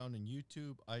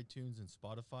YouTube, iTunes, and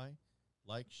Spotify.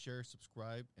 Like, share,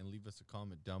 subscribe, and leave us a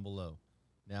comment down below.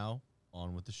 Now,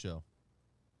 on with the show.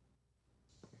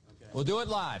 Okay. We'll do it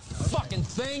live. Okay. Fucking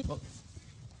thing.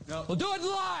 No. We'll do it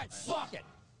live. Fuck it.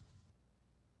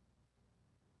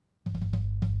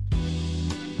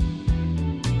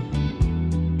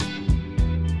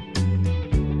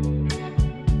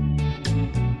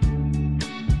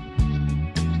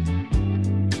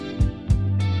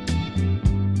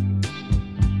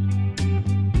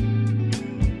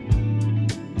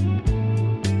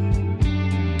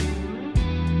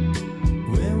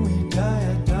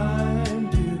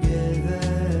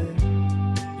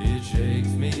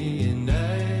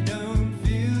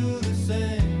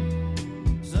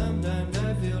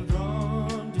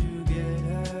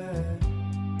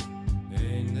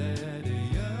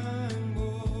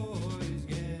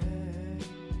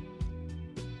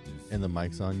 And the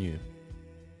mic's on you.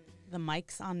 The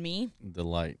mic's on me? The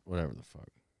light, whatever the fuck.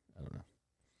 I don't know.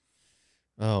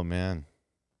 Oh, man.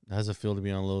 How's it feel to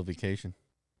be on a little vacation?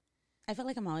 I feel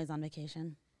like I'm always on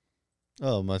vacation.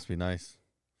 Oh, it must be nice.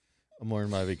 I'm wearing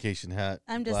my vacation hat.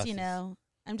 I'm just,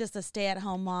 I'm just a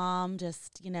stay-at-home mom,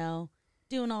 just,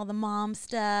 doing all the mom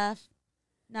stuff.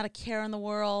 Not a care in the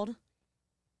world.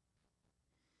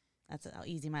 That's how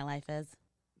easy my life is.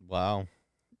 Wow.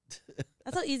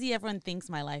 That's how easy everyone thinks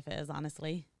my life is,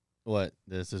 honestly. What?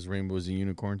 This is rainbows and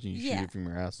unicorns and you shoot it from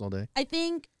your ass all day? I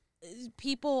think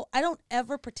I don't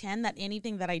ever pretend that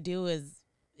anything that I do is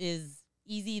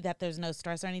easy, that there's no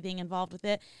stress or anything involved with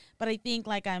it. But I think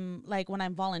when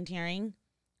I'm volunteering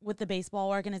with the baseball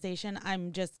organization,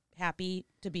 I'm just happy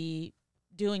to be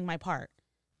doing my part.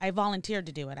 I volunteered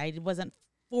to do it. I wasn't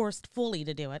forced fully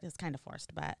to do it. It's kind of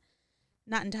forced, but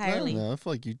not entirely. I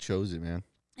feel like you chose it, man.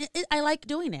 I like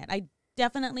doing it. I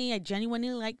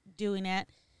genuinely like doing it,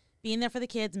 being there for the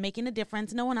kids, making a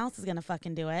difference. No one else is going to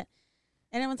fucking do it.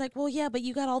 And everyone's like, well, yeah, but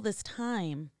you got all this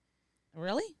time.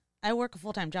 Really? I work a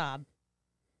full-time job.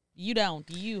 You don't.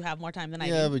 You have more time than I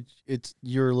do. Yeah, but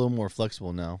you're a little more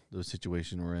flexible now, the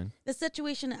situation we're in. The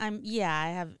situation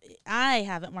I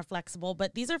have it more flexible,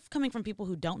 but these are coming from people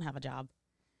who don't have a job.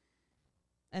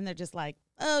 And they're just like,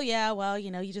 oh, yeah, well,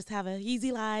 you just have an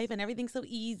easy life and everything's so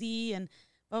easy and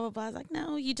blah, blah, blah. It's like,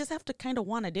 no, you just have to kind of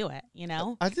want to do it,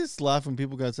 I just laugh when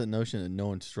people got that notion that no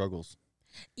one struggles.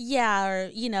 Yeah,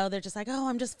 or, they're just like, oh,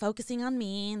 I'm just focusing on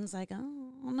me. And it's like,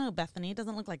 oh, no, Bethany, it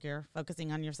doesn't look like you're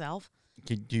focusing on yourself.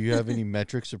 Do you have any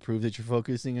metrics to prove that you're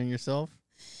focusing on yourself?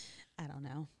 I don't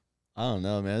know. I don't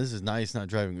know, man. This is nice not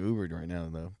driving Uber right now,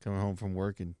 though. Coming home from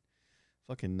work and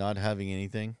fucking not having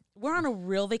anything. We're on a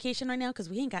real vacation right now because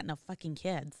we ain't got no fucking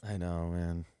kids. I know,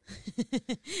 man.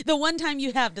 The one time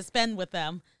you have to spend with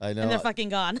them. I know. And they're fucking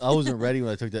gone. I wasn't ready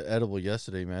when I took that edible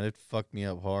yesterday, man. It fucked me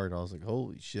up hard. I was like,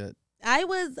 holy shit. I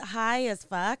was high as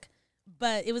fuck,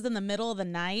 but it was in the middle of the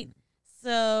night.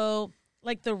 So,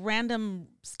 the random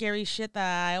scary shit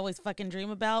that I always fucking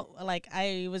dream about,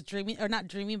 I was dreaming, or not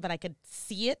dreaming, but I could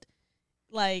see it,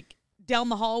 down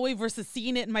the hallway versus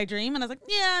seeing it in my dream. And I was like,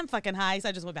 yeah, I'm fucking high. So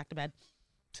I just went back to bed.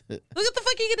 What the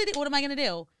fuck are you going to do? What am I going to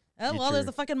do? Oh, well, there's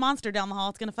a fucking monster down the hall.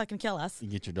 It's going to fucking kill us. You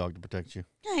get your dog to protect you.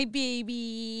 Hi,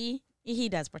 baby. He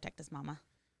does protect his mama.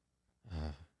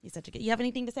 He's such a good... You have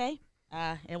anything to say?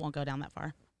 It won't go down that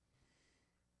far.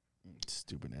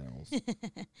 Stupid animals.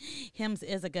 Hims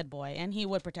is a good boy, and he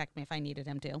would protect me if I needed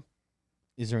him to.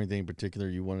 Is there anything in particular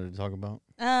you wanted to talk about?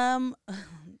 I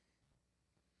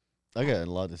got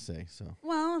a lot to say, so.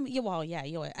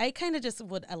 I kind of just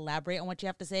would elaborate on what you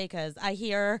have to say, because I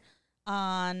hear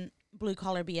on Blue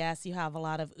Collar BS you have a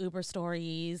lot of Uber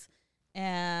stories,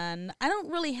 and I don't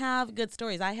really have good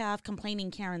stories. I have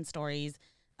complaining Karen stories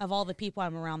of all the people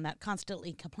I'm around that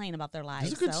constantly complain about their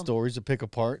lives. Those are good stories to pick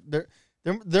apart.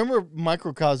 There were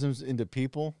microcosms into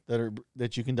people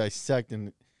that you can dissect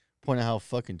and point out how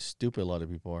fucking stupid a lot of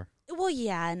people are. Well,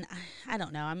 yeah, and I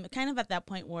don't know. I'm kind of at that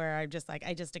point where I just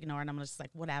ignore, and I'm just like,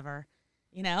 whatever,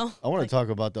 I want to talk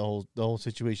about the whole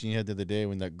situation you had the other day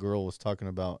when that girl was talking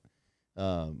about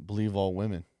believe all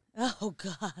women. Oh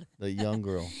God, the young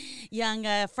girl,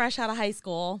 fresh out of high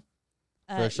school,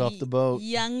 fresh off the boat,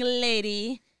 young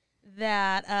lady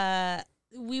that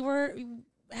we were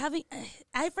having.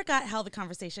 I forgot how the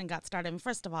conversation got started. I mean,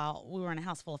 first of all, we were in a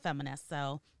house full of feminists,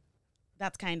 so.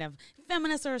 That's kind of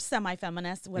feminist or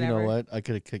semi-feminist, whatever. You know what? I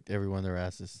could have kicked everyone in their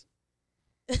asses.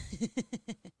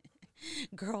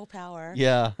 Girl power.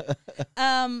 Yeah.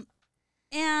 And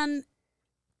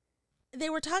they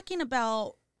were talking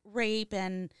about rape,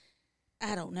 and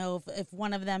I don't know if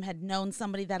one of them had known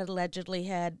somebody that allegedly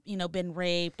had, been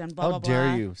raped and blah, blah, blah. How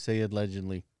dare you say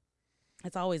allegedly?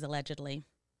 It's always allegedly.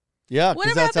 Yeah, because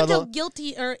Whatever that's how happened till the.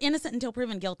 guilty or innocent until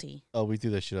proven guilty? Oh, we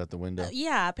threw that shit out the window.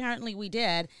 Yeah, apparently we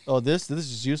did. Oh, this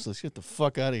is useless. Get the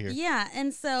fuck out of here. Yeah,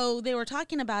 and so they were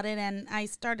talking about it, and I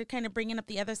started kind of bringing up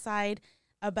the other side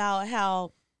about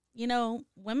how,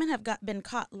 women have been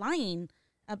caught lying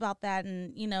about that,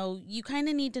 and, you kind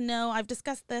of need to know. I've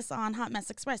discussed this on Hot Mess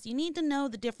Express. You need to know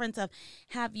the difference of,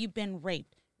 have you been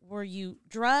raped? Were you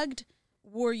drugged?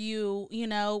 Were you,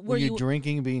 were you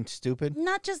drinking, being stupid?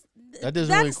 Not just that doesn't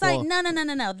that really aside.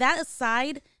 No. That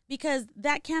aside, because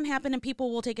that can happen, and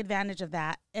people will take advantage of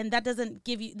that, and that doesn't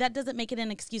make it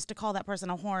an excuse to call that person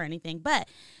a whore or anything. But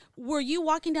were you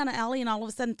walking down an alley and all of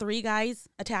a sudden 3 guys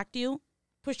attacked you,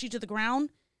 pushed you to the ground,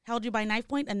 held you by knife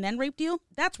point, and then raped you?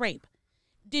 That's rape.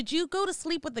 Did you go to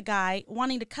sleep with the guy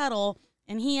wanting to cuddle,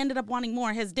 and he ended up wanting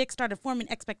more? His dick started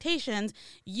forming expectations.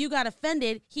 You got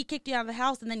offended. He kicked you out of the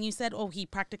house, and then you said, oh, he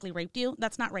practically raped you?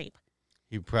 That's not rape.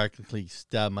 He practically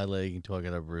stabbed my leg until I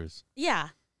got a bruise. Yeah.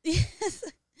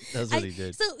 That's what he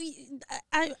did. So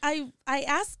I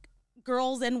ask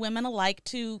girls and women alike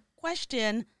to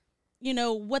question,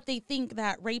 what they think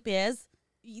that rape is.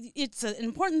 It's an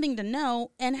important thing to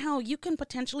know, and how you can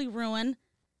potentially ruin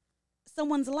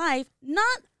someone's life,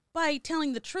 not by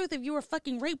telling the truth. If you were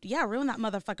fucking raped, yeah, ruin that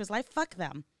motherfucker's life. Fuck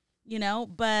them,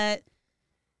 but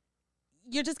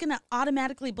you're just going to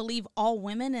automatically believe all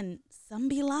women, and some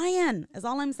be lying, is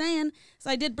all I'm saying.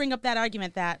 So I did bring up that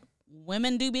argument that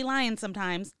women do be lying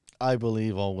sometimes. I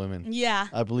believe all women. Yeah.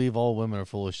 I believe all women are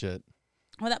full of shit.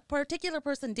 Well, that particular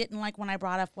person didn't like when I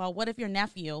brought up, well, what if your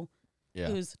nephew,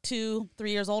 who's 2-3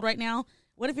 years old right now,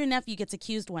 what if your nephew gets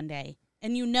accused one day,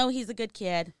 and he's a good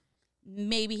kid?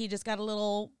 Maybe he just got a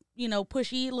little,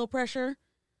 pushy, a little pressure,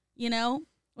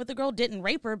 with the girl, didn't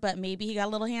rape her, but maybe he got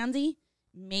a little handsy.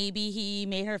 Maybe he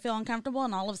made her feel uncomfortable,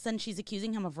 and all of a sudden she's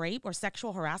accusing him of rape or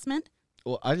sexual harassment.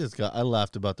 Well, I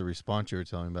laughed about the response you were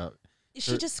telling about.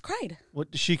 She just cried.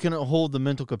 What, she couldn't hold the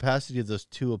mental capacity of those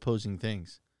two opposing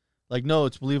things. Like, no,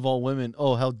 it's believe all women.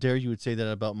 Oh, how dare you would say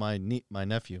that about my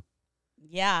nephew?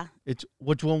 Yeah. It's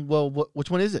which one? Well,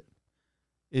 which one is it?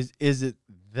 Is it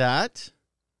that,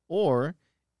 or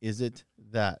is it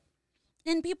that?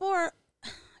 And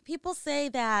people say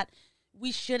that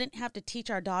we shouldn't have to teach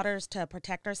our daughters to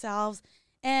protect ourselves.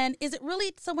 And is it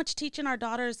really so much teaching our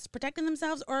daughters protecting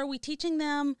themselves, or are we teaching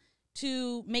them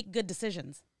to make good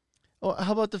decisions? Oh,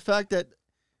 how about the fact that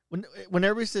when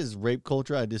everybody says rape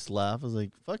culture, I just laugh. I was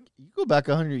like, fuck, you go back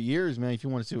 100 years, man, if you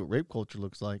want to see what rape culture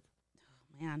looks like.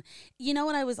 Oh, man. You know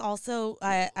what I was also...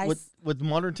 With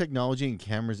modern technology and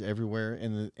cameras everywhere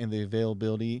and the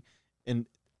availability, and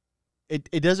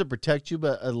it doesn't protect you,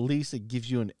 but at least it gives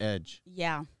you an edge.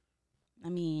 Yeah. I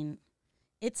mean,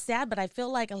 it's sad, but I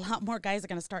feel like a lot more guys are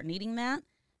going to start needing that,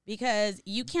 because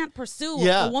you can't pursue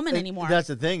a woman anymore. That's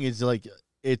the thing. It's like...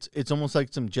 It's almost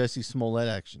like some Jussie Smollett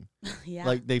action. Yeah.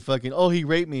 Like they fucking, oh, he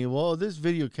raped me. Well, this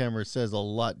video camera says a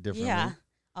lot differently. Yeah.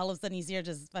 All of a sudden he's here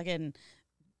just fucking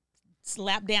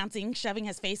slap dancing, shoving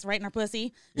his face right in her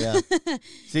pussy. Yeah.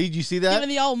 See, did you see that?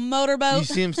 Giving the old motorboat. You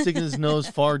see him sticking his nose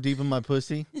far deep in my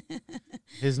pussy?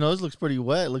 His nose looks pretty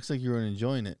wet. It looks like you were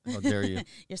enjoying it. How dare you?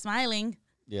 You're smiling.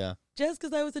 Yeah. Just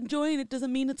because I was enjoying it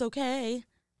doesn't mean it's okay.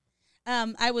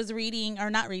 I was reading, or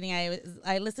not reading,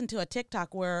 I listened to a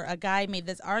TikTok where a guy made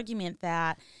this argument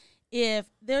that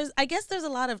I guess there's a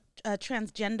lot of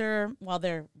transgender, well,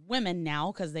 they're women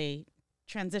now because they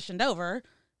transitioned over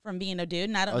from being a dude.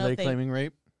 And I don't know if they claiming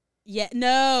rape? Yeah,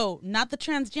 no, not the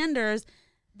transgenders.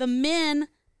 The men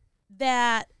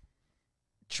that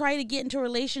try to get into a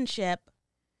relationship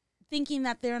thinking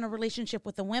that they're in a relationship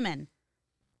with a woman.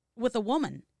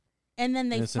 And then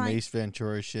they some Ace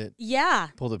Ventura shit. Yeah.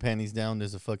 Pull the panties down.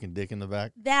 There's a fucking dick in the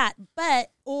back.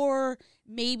 Or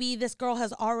maybe this girl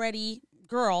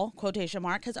quotation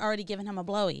mark, has already given him a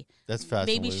blowy. That's fast.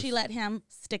 Maybe she let him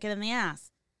stick it in the ass.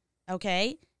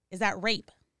 Okay? Is that rape?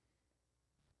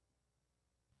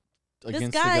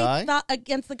 Against the guy? Thought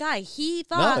against the guy. He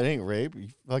thought. No, it ain't rape.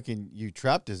 You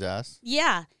trapped his ass.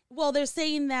 Yeah. Well, they're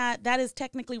saying that is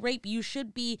technically rape. You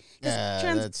should be...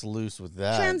 that's loose with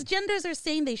that. Transgenders are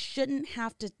saying they shouldn't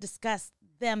have to discuss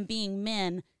them being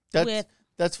men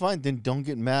That's fine. Then don't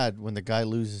get mad when the guy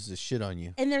loses his shit on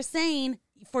you. And they're saying,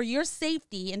 for your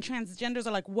safety, and transgenders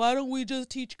are like, why don't we just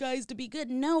teach guys to be good?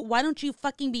 No, why don't you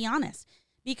fucking be honest?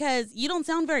 Because you don't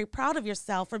sound very proud of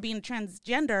yourself for being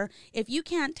transgender if you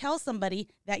can't tell somebody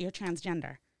that you're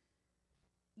transgender.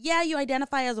 Yeah, you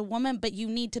identify as a woman, but you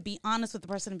need to be honest with the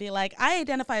person and be like, I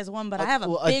identify as a woman, but I have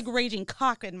a big raging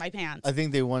cock in my pants. I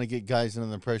think they want to get guys under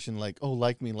the impression like, oh,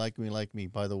 like me.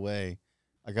 By the way,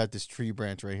 I got this tree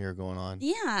branch right here going on.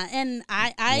 Yeah, and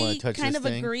I kind of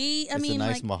agree. It's a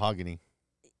nice mahogany.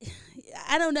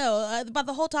 I don't know about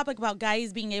the whole topic about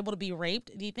guys being able to be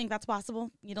raped. Do you think that's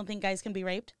possible? You don't think guys can be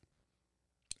raped?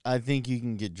 I think you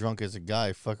can get drunk as a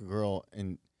guy, fuck a girl,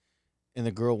 and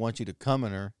the girl wants you to come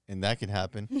in her, and that can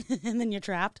happen. And then you're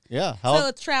trapped. Yeah. So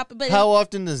it's trapped. But how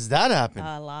often does that happen?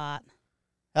 A lot.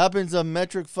 Happens a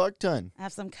metric fuck ton. I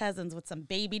have some cousins with some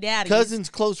baby daddies. Cousins,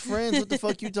 close friends. What the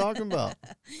fuck you talking about?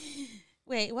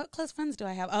 Wait, what close friends do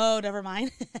I have? Oh, never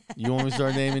mind. You want me to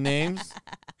start naming names?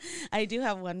 I do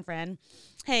have one friend.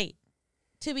 Hey,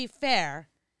 to be fair,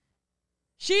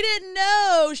 she didn't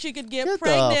know she could get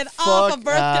pregnant off of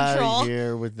birth control.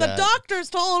 Here with the that. Doctors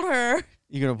told her.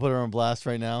 You gonna put her on blast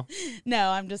right now?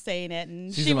 No, I'm just saying it,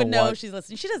 and She's she would know watch. if she's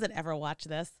listening. She doesn't ever watch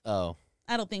this. Oh.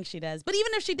 I don't think she does. But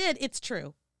even if she did, it's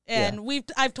true. And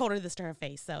I've told her this to her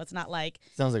face, so it's not like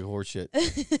Sounds like horseshit.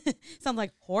 sounds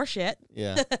like horseshit.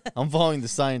 Yeah. I'm following the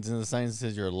science, and the science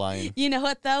says you're lying. You know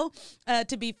what though?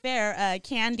 To be fair,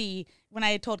 Candy, when I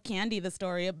had told Candy the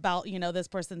story about, this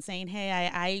person saying, "Hey,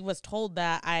 I was told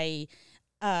that I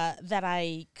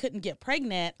couldn't get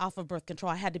pregnant off of birth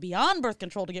control. I had to be on birth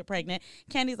control to get pregnant."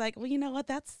 Candy's like, "Well, you know what?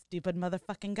 That stupid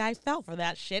motherfucking guy fell for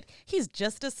that shit. He's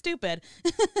just as stupid."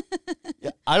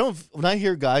 Yeah, when I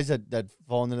hear guys that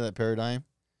fall into that paradigm,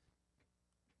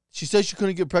 she says she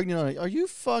couldn't get pregnant on it. Are you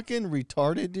fucking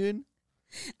retarded, dude?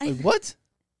 Like, what?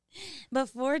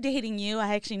 Before dating you,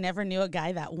 I actually never knew a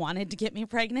guy that wanted to get me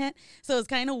pregnant. So it's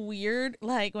kind of weird,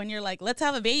 like, when you're like, "Let's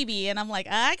have a baby." And I'm like,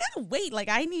 I gotta wait. Like,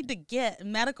 I need to get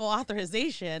medical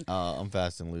authorization. I'm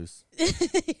fast and loose.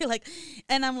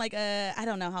 And I'm like, I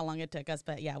don't know how long it took us,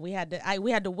 but yeah, we had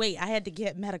to wait. I had to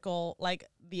get medical, like,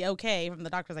 the okay from the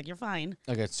doctor's like, "You're fine."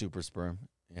 I got super sperm.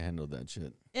 I handled that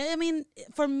shit. I mean,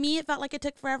 for me, it felt like it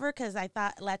took forever because I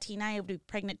thought Latina would be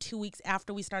pregnant 2 weeks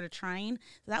after we started trying.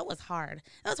 So that was hard.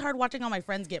 That was hard watching all my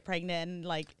friends get pregnant and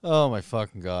like. Oh my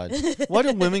fucking God! Why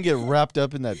do women get wrapped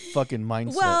up in that fucking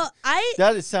mindset? Well,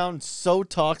 that sounds so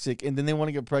toxic, and then they want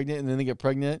to get pregnant, and then they get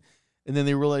pregnant, and then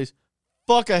they realize,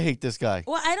 "Fuck, I hate this guy."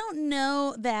 Well, I don't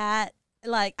know that.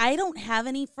 Like, I don't have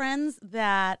any friends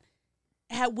that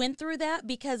went through that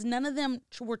because none of them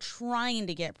were trying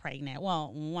to get pregnant.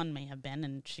 Well, one may have been,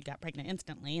 and she got pregnant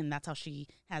instantly, and that's how she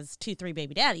has 2-3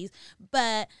 baby daddies.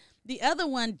 But the other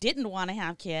one didn't want to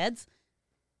have kids,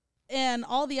 and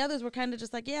all the others were kind of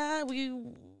just like, yeah, we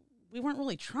weren't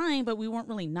really trying, but we weren't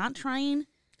really not trying.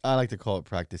 I like to call it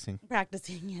practicing.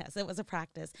 Practicing, yes, it was a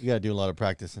practice. You got to do a lot of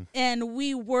practicing. And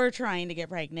we were trying to get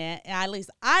pregnant. At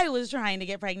least I was trying to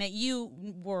get pregnant. You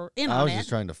were in on it. I was just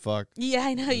trying to fuck. Yeah,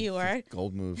 I know you were.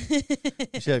 Gold move.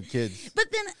 You should have kids. But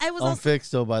then I was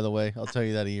unfixed, though, by the way. I'll tell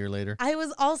you that a year later. I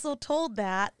was also told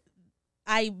that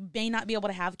I may not be able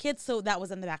to have kids, so that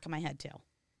was in the back of my head, too.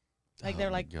 Like,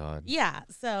 they're like, God. Yeah,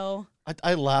 so.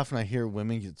 I laugh when I hear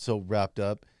women get so wrapped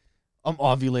up. I'm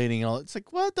ovulating and all. It's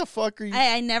like, what the fuck are you?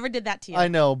 I never did that to you. I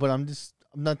know, but I'm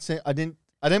not saying, I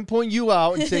didn't point you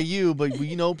out and say you, but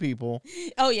we know people.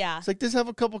 Oh, yeah. It's like, just have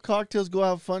a couple cocktails, go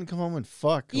have fun, come home and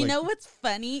fuck. You know what's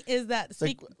funny is that...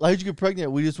 how'd you get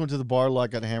pregnant? We just went to the bar,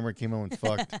 got a hammer, came home and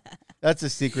fucked. That's a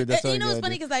secret. That's all you know what's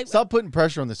funny? Because stop putting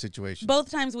pressure on the situation.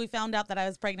 Both times we found out that I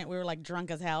was pregnant, we were like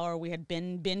drunk as hell, or we had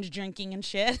been binge drinking and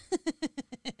shit.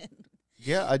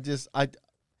 Yeah,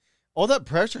 all that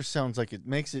pressure sounds like it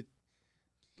makes it...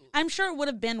 I'm sure it would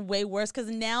have been way worse because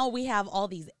now we have all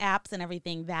these apps and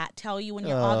everything that tell you when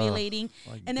you're ovulating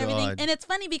and everything. And it's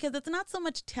funny because it's not so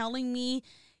much telling me.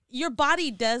 Your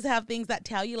body does have things that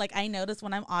tell you. Like, I notice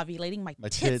when I'm ovulating, my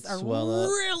tits are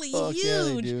really huge. Yeah,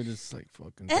 they do. It's like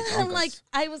fucking. And I'm like,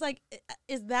 I was like,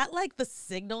 is that like the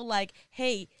signal? Like,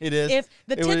 hey, it is. If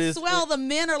the tits swell, the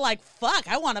men are like, fuck,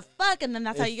 I want to fuck. And then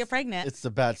that's how you get pregnant. It's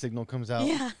the bat signal comes out.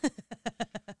 Yeah.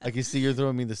 I can see you're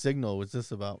throwing me the signal. What's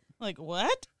this about? Like,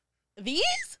 what?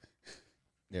 These?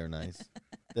 They're nice.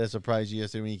 Did I surprise you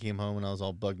yesterday when you came home and I was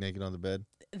all bug naked on the bed?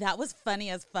 That was funny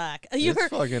as fuck. It's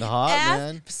fucking hot,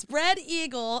 man. Spread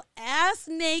eagle, ass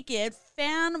naked,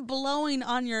 fan blowing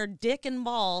on your dick and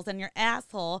balls and your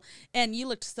asshole, and you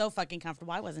looked so fucking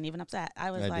comfortable. I wasn't even upset. I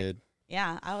did.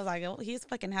 Yeah, I was like, oh, he's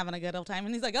fucking having a good old time.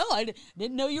 And he's like, oh, I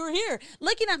didn't know you were here.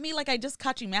 Looking at me like I just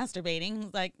caught you masturbating.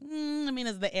 He's like, I mean,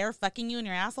 is the air fucking you in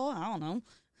your asshole? I don't know.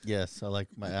 Yes, I like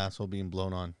my asshole being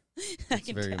blown on. It's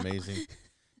very amazing.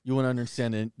 You want to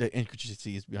understand the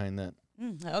intricacies behind that.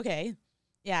 Okay.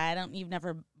 Yeah, you've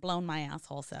never blown my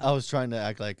asshole, so. I was trying to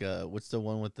act like, what's the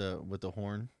one with the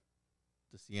horn?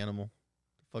 The sea animal?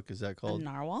 The fuck is that called? A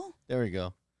narwhal? There we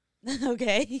go.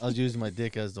 Okay. I was using my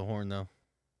dick as the horn, though.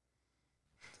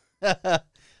 I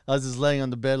was just laying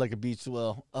on the bed like a beach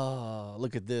whale. Oh,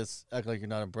 look at this. Act like you're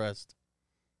not impressed.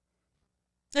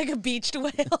 Like a beached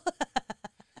whale.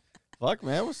 Fuck,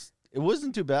 man. It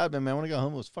wasn't too bad, man. When I got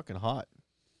home, it was fucking hot.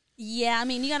 Yeah, I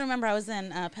mean, you got to remember I was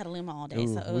in Petaluma all day.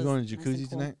 Ooh, So it we was going to nice and jacuzzi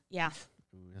cool. tonight? Yeah.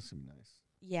 Ooh, that's gonna be nice.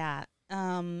 Yeah.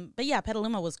 But yeah,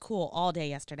 Petaluma was cool all day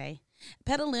yesterday.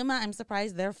 Petaluma, I'm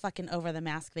surprised they're fucking over the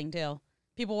mask thing too.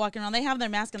 People walking around, they have their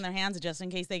mask in their hands just in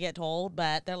case they get told,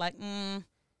 but they're like,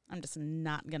 I'm just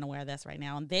not going to wear this right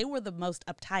now. And they were the most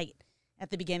uptight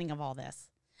at the beginning of all this.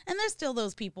 And there's still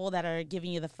those people that are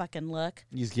giving you the fucking look.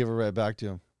 You just give it right back to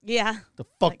them. Yeah. The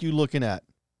fuck you looking at?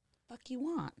 Fuck you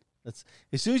want? That's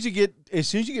as soon as you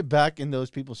get back in those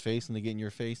people's face and they get in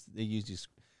your face, they use you.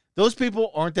 Those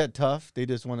people aren't that tough. They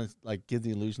just want to like give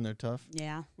the illusion they're tough.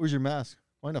 Yeah. Where's your mask?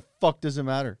 Why in the fuck does it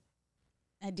matter?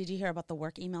 Did you hear about the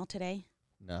work email today?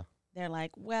 No. They're like,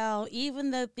 well,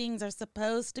 even though things are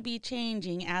supposed to be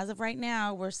changing, as of right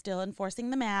now, we're still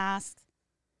enforcing the masks.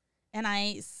 And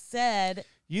I said,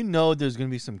 you know there's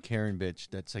going to be some Karen bitch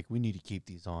that's like, we need to keep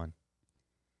these on.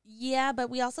 yeah, but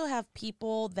we also have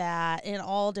people that in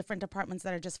all different departments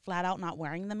that are just flat out not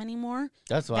wearing them anymore.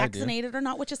 That's what I do. Vaccinated or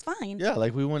not, which is fine. Yeah,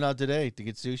 like we went out today to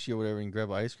get sushi or whatever and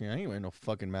grab ice cream. I ain't wearing no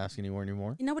fucking mask anymore.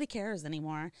 Nobody cares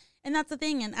anymore. And that's the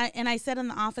thing. And I said in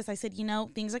the office, I said,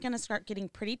 things are going to start getting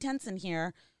pretty tense in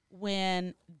here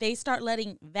when they start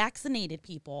letting vaccinated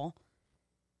people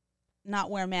not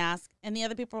wear masks. And the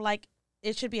other people are like,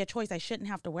 it should be a choice. I shouldn't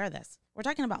have to wear this. We're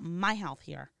talking about my health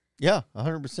here. Yeah,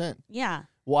 100%. Yeah.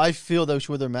 Well, I feel they should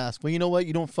wear their mask. Well, you know what?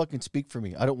 You don't fucking speak for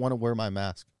me. I don't want to wear my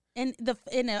mask. And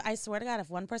I swear to God,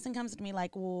 if one person comes to me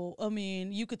like, well, I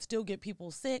mean, you could still get people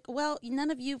sick. Well,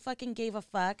 none of you fucking gave a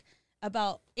fuck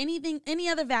about anything, any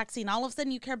other vaccine. All of a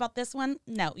sudden you care about this one?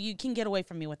 No, you can get away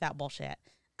from me with that bullshit.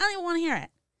 I don't even want to hear it.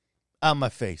 Out my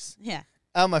face. Yeah.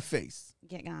 Out my face.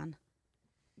 Get gone.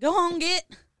 Go home, get.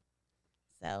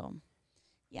 So,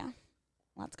 yeah.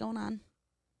 Lots going on.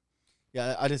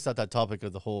 Yeah, I just thought that topic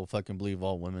of the whole fucking believe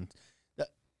all women.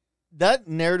 That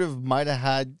narrative might have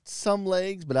had some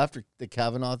legs, but after the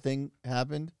Kavanaugh thing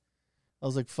happened, I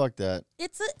was like, fuck that.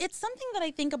 It's something that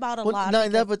I think about a Well, lot.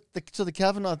 no, so the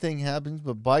Kavanaugh thing happens,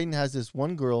 but Biden has this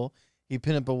one girl, he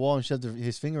pinned up a wall and shoved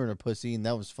his finger in her pussy, and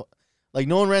that was like,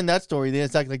 no one ran that story. They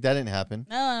just act like that didn't happen.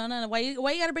 No. Why you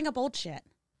got to bring up old shit?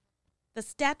 The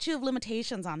statute of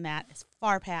limitations on that is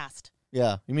far past.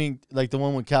 Yeah, you mean like the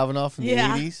one with Kavanaugh from the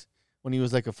 80s? When he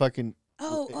was like a fucking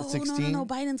 16? No.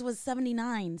 Biden's was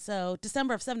 79, so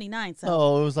December of 79.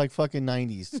 So it was like fucking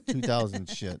 90s, 2000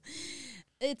 shit.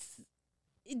 It's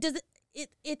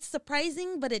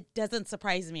surprising, but it doesn't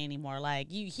surprise me anymore.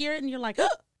 Like you hear it and you're like, oh!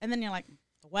 And then you're like,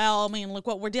 well, I mean, look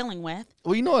what we're dealing with.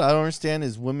 Well, you know what I don't understand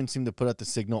is women seem to put out the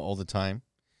signal all the time.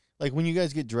 Like when you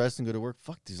guys get dressed and go to work,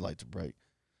 fuck, these lights are bright.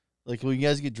 Like when you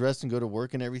guys get dressed and go to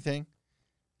work and everything,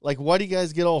 like why do you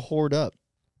guys get all whored up?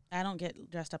 I don't get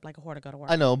dressed up like a whore to go to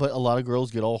work. I know, but a lot of girls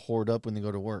get all whored up when they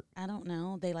go to work. I don't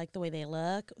know. They like the way they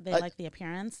look. They like the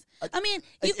appearance. I mean,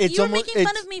 it's you were making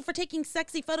fun of me for taking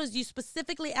sexy photos. You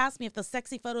specifically asked me if the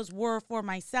sexy photos were for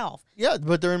myself. Yeah,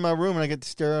 but they're in my room and I get to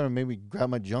stare at them and maybe grab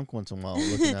my junk once in a while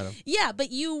looking at them. Yeah,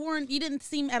 but you didn't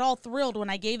seem at all thrilled when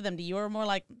I gave them to you. You were more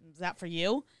like, is that for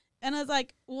you? And I was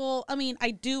like, well, I mean,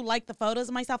 I do like the photos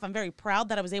of myself. I'm very proud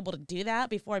that I was able to do that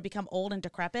before I become old and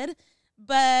decrepit.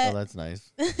 But oh, that's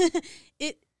nice.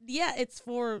 It's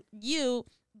for you.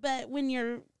 But when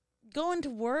you're going to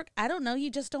work, I don't know.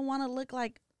 You just don't want to look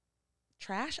like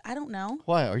trash. I don't know.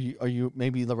 Why? Are you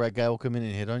maybe the right guy will come in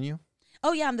and hit on you?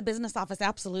 Oh yeah, in the business office,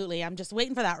 absolutely. I'm just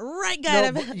waiting for that right guy.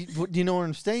 Do you know what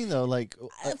I'm saying though? Like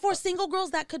for single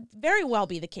girls, that could very well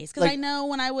be the case. Because I know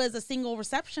when I was a single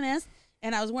receptionist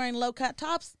and I was wearing low cut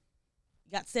tops,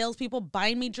 you got salespeople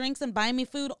buying me drinks and buying me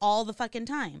food all the fucking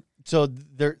time. So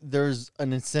there's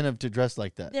an incentive to dress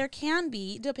like that. There can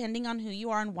be, depending on who you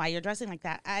are and why you're dressing like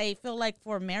that. I feel like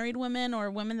for married women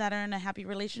or women that are in a happy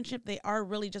relationship, they are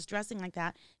really just dressing like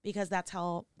that because that's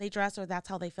how they dress or that's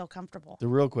how they feel comfortable. The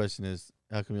real question is,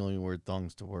 how come you only wear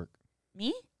thongs to work?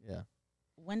 Me? Yeah.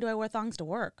 When do I wear thongs to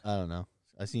work? I don't know.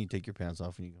 I seen you take your pants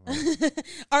off when you go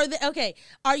home.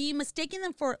 Are you mistaking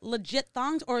them for legit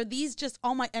thongs, or are these just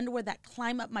all my underwear that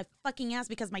climb up my fucking ass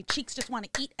because my cheeks just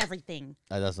want to eat everything?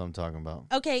 That's what I'm talking about.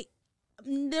 Okay,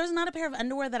 there's not a pair of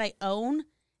underwear that I own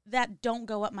that don't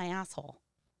go up my asshole.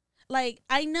 Like,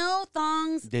 I know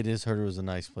thongs. They just heard it was a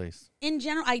nice place. In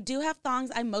general, I do have thongs.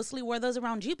 I mostly wear those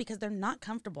around you because they're not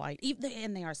comfortable.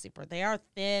 And they are super. They are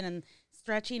thin and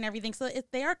stretchy and everything. So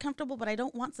they are comfortable, but I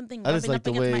don't want something rubbing up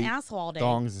against my asshole all day.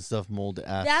 Thongs and stuff mold to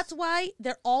ass. That's why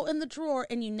they're all in the drawer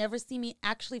and you never see me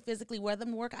actually physically wear them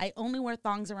to work. I only wear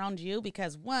thongs around you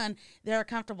because 1, they're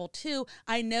comfortable. 2,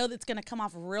 I know that's going to come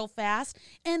off real fast.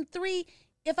 And 3,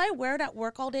 if I wear it at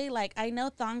work all day, like I know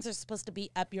thongs are supposed to be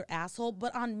up your asshole,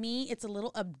 but on me it's a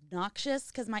little obnoxious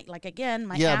because my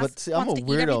Yeah, ass but see, I'm a wants to eat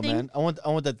weirdo, everything. man. I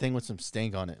want that thing with some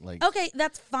stank on it. Like, Okay,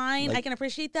 that's fine. I Like- can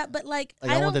appreciate that, but like I I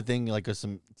want don't. that thing like with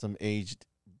some aged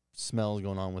smells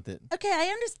going on with it. Okay, I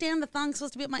understand the thong's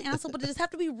supposed to be up my asshole, but I just have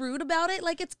to be rude about it.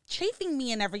 Like it's chafing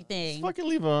me and Just everything. fucking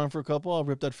leave it on for a couple. I'll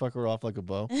rip that fucker off like a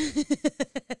bow.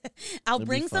 I'll It'll be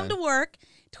bring some fine. to work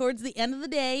towards the end of the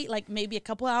day, like maybe a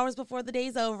couple hours before the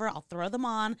day's over. I'll throw them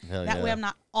on. Hell That way yeah. I'm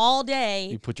not all You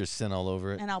day, put your scent all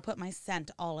over it. and I'll put my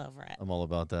scent all over it. I'm all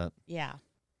about that. Yeah. Does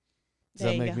There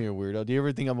that you make go. me a weirdo? Do you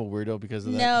ever think I'm a weirdo because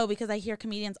of that? No, because I hear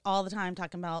comedians all the time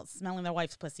talking about smelling their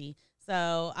wife's pussy.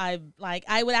 So I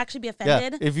would actually be Yeah.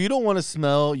 offended. If you don't want to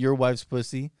smell your wife's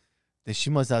pussy, then she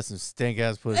must have some stank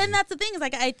ass pussy. And that's the thing is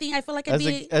like I feel like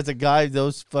I'd as a guy,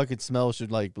 those fucking smells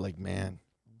should like man,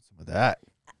 some of that.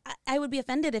 I would be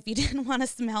offended if you didn't want to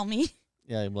smell me.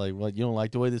 Yeah, I'm like, what? You don't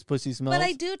like the way this pussy smells? But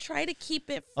I do try to keep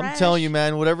it fresh. I'm telling you,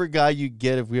 man. Whatever guy you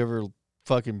get, if we ever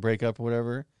fucking break up or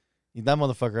whatever, that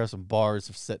motherfucker has some bars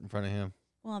set in front of him.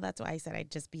 Well, that's why I said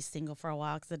I'd just be single for a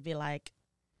while because it'd be like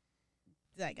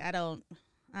I don't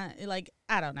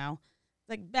know.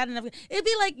 Like bad enough. It'd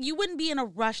be like you wouldn't be in a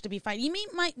rush to be fine. You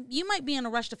might be in a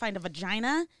rush to find a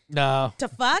vagina No, to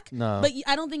fuck. no. But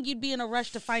I don't think you'd be in a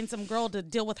rush to find some girl to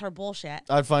deal with her bullshit.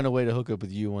 I'd find a way to hook up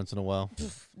with you once in a while.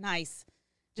 Nice.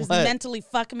 Just What? mentally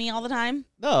fuck me all the time.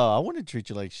 No, I wouldn't treat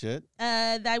you like shit.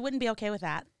 I wouldn't be okay with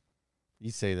that.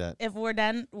 You say that. If we're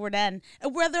done, we're done.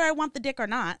 Whether I want the dick or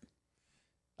not.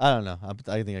 I don't know.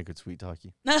 I think I could sweet talk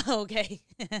you. No, okay.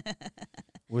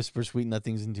 Whisper sweet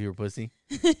nothings into your pussy.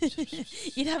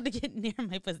 You'd have to get near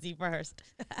my pussy first.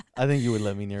 I think you would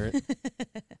let me near it.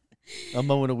 A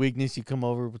moment of weakness, you come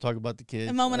over, we'll talk about the kids.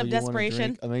 A moment of You want a desperation.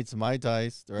 drink? I made some Mai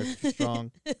Tais. They're extra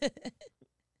strong.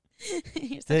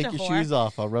 You're such Take a your whore. shoes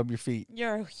off. I'll rub your feet.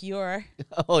 You're a whore.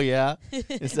 Oh, yeah?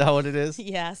 Is that what it is?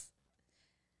 Yes.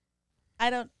 I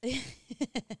don't.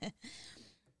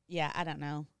 Yeah, I don't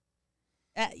know.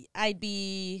 I'd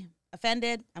be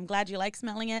offended. I'm glad you like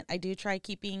smelling it. I do try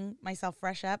keeping myself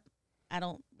fresh up. I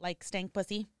don't like stank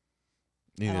pussy.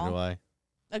 Neither all. do I.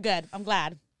 Oh, good. I'm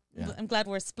glad. Yeah. I'm glad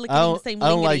we're splitting I the don't, same I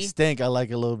don't like lingity. stink. I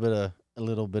like a little bit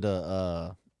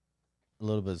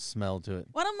of smell to it.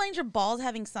 Well, I don't mind your balls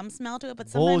having some smell to it, but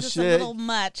sometimes it's a Bullshit. little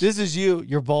much. This is you.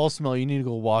 Your balls smell. You need to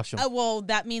go wash them. Well,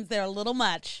 that means they're a little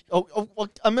much. Oh,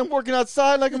 I'm in working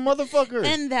outside like a motherfucker.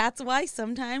 And that's why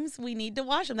sometimes we need to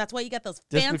wash them. That's why you got those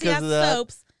Just fancy because ass of that,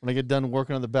 soaps. When I get done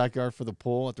working on the backyard for the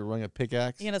pool after running a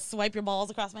pickaxe, You're going to swipe your balls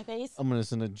across my face? I'm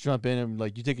just gonna jump in and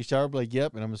like, you take a shower, be like,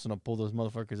 yep, and I'm just gonna pull those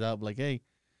motherfuckers out, be like, hey,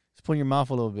 just put in your mouth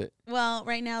a little bit. Well,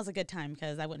 right now is a good time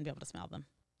because I wouldn't be able to smell them.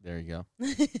 There you go.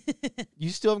 You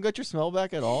still haven't got your smell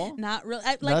back at all? Not really.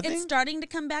 Like Nothing? it's starting to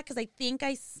come back because I think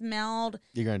I smelled.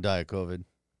 You're gonna die of COVID.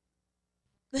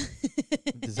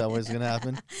 Is that what's gonna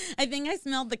happen? I think I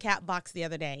smelled the cat box the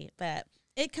other day, but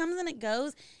it comes and it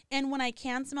goes. And when I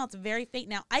can smell, it's very faint.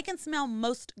 Now I can smell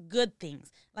most good things.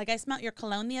 Like I smelled your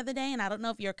cologne the other day, and I don't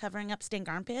know if you're covering up stink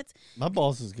armpits My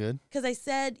balls is good. because I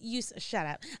said shut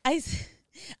up.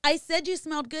 I said you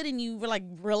smelled good, and you were like,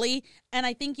 really? And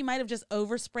I think you might have just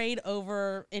oversprayed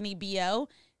over any BO.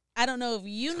 I don't know if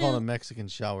you It's knew. called a Mexican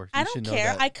shower. I You don't should know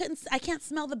care. that. I can't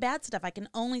smell the bad stuff. I can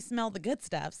only smell the good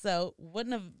stuff. So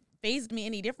wouldn't have phased me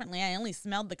any differently. I only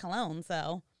smelled the cologne,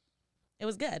 so it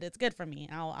was good. It's good for me.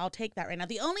 I'll take that right now.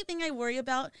 The only thing I worry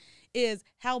about is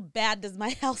how bad does my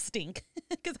house stink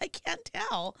because I can't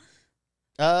tell.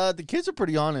 The kids are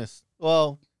pretty honest.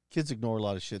 Well, kids ignore a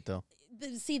lot of shit though.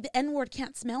 See, the N word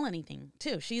can't smell anything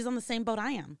too. She's on the same boat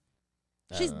I am.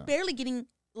 She's barely getting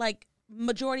like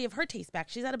majority of her taste back.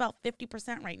 She's at about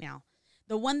 50% right now.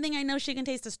 The one thing I know she can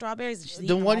taste is strawberries. And she's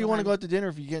Then why do you want to go out to dinner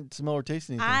if you can't smell or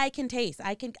taste anything? I can taste.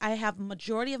 I have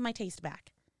majority of my taste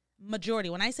back.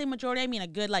 Majority. When I say majority, I mean a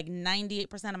good like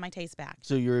 98% of my taste back.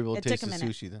 So you're able to It taste took the a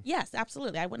minute. sushi then? Yes,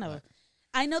 absolutely. I wouldn't have.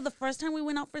 I know the first time we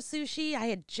went out for sushi, I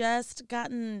had just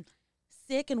gotten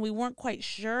sick and we weren't quite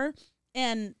sure.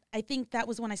 And I think that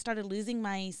was when I started losing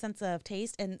my sense of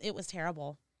taste, and it was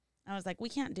terrible. I was like, we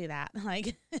can't do that.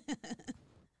 Like,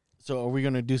 So are we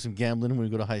gonna do some gambling when we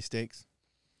go to high stakes?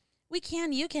 we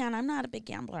can, you can. I'm not a big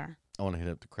gambler. I want to hit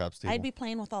up the craps table. I'd be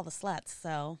playing with all the sluts.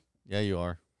 So, Yeah, you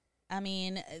are. I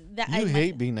mean, that You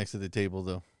hate being next to the table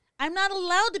though. I'm not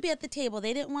allowed to be at the table.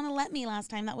 They didn't want to let me last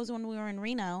time. That was when we were in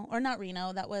Reno, or not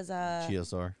Reno. That was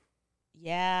GSR.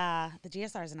 Yeah, the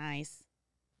GSR is nice.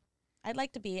 I'd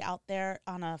like to be out there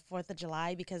on a 4th of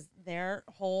July because their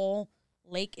whole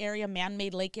lake area,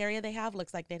 man-made lake area they have,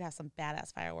 looks like they'd have some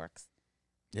badass fireworks.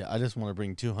 Yeah, I just want to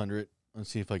bring 200 and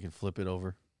see if I can flip it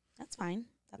over. That's fine.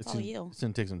 That's all you. It's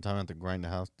gonna take some time to grind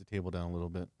the table down a little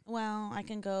bit. Well, I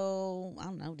can go, I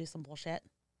don't know, do some bullshit.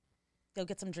 Go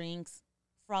get some drinks,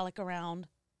 frolic around,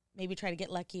 maybe try to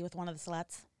get lucky with one of the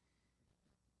sluts.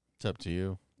 It's up to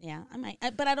you. Yeah, I might.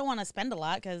 But I don't want to spend a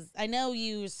lot because I know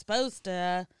you're supposed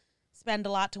to spend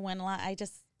a lot to win a lot.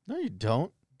 No, you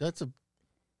don't.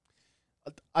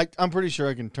 I'm pretty sure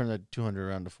I can turn that 200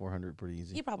 around to 400 pretty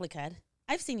easy. You probably could.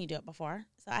 I've seen you do it before,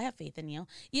 so I have faith in you.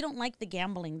 You don't like the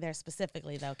gambling there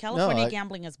specifically, though. California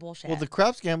gambling is bullshit. Well, the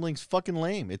craps gambling's fucking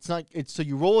lame. It's not. It's so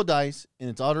you roll a dice and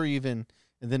it's odd or even,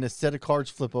 and then a set of cards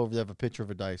flip over that have a picture of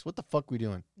a dice. What the fuck are we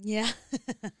doing? Yeah.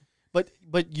 But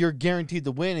you're guaranteed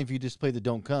to win if you just play the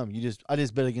don't come. I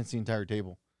just bet against the entire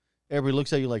table. Everybody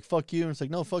looks at you like fuck you, and it's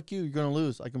like no, fuck you. You're gonna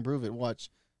lose. I can prove it. Watch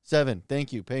 7.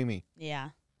 Thank you. Pay me. Yeah.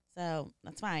 So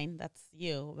that's fine. That's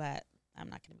you, but I'm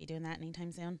not going to be doing that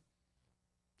anytime soon.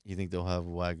 You think they'll have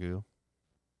Wagyu?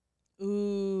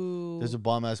 Ooh. There's a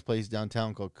bomb ass place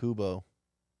downtown called Kubo,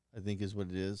 I think is what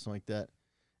it is, something like that.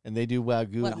 And they do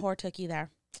Wagyu. What whore took you there?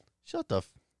 Shut the.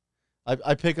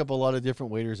 I pick up a lot of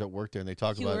different waiters at work there, and they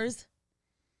talk about.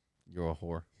 You're a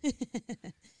whore.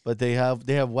 But they have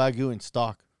Wagyu in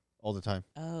stock all the time.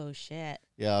 Oh shit.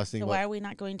 Yeah, I was thinking. So why are we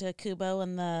not going to Kubo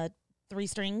and the 3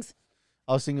 Strings?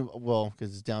 I was thinking, well,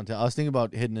 because it's downtown. I was thinking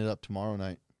about hitting it up tomorrow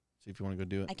night. See if you want to go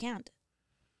do it. I can't.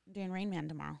 I'm doing Rain Man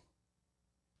tomorrow.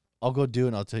 I'll go do it,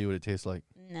 and I'll tell you what it tastes like.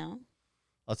 No.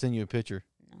 I'll send you a picture.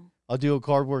 No. I'll do a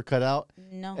cardboard cutout.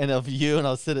 No. And of you, and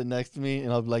I'll sit it next to me,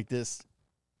 and I'll be like this.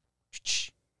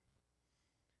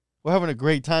 We're having a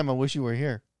great time. I wish you were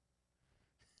here.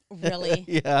 Really?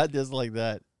 Yeah, just like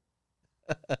that.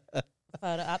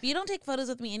 Photo up. You don't take photos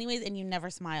with me anyways, and you never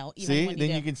smile. Even See, when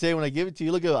then you can say when I give it to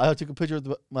you, look, I took a picture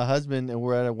with my husband, and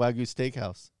we're at a Wagyu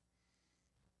steakhouse.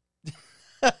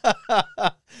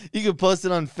 You can post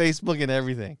it on Facebook and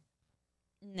everything.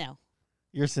 No.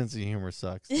 Your sense of humor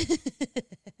sucks.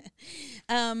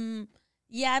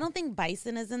 Yeah, I don't think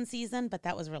bison is in season, but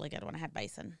that was really good when I had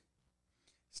bison.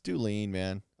 It's too lean,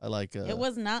 man. I like it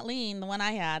was not lean, the one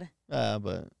I had.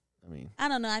 But I mean, I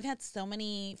don't know. I've had so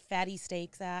many fatty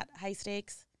steaks at High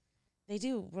Steaks. They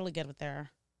do really good with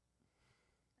their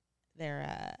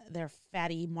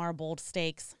fatty marbled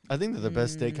steaks. I think they're the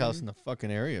best steakhouse in the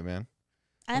fucking area, man.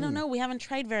 I don't know. We haven't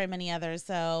tried very many others,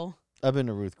 so. I've been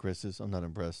to Ruth Chris's. I'm not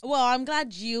impressed. Well, I'm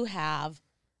glad you have.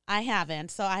 I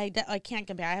haven't, so I can't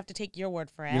compare. I have to take your word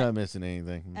for it. You're not missing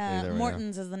anything.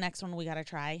 Morton's is the next one we got to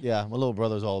try. Yeah, my little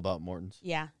brother's all about Morton's.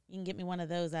 Yeah, you can get me one of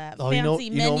those you fancy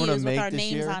know menus with our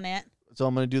names on it. So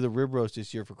I'm going to do the rib roast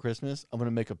this year for Christmas. I'm going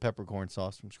to make a peppercorn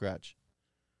sauce from scratch.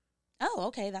 Oh,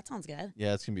 okay. That sounds good.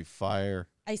 Yeah, it's going to be fire.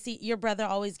 I see your brother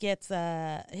always gets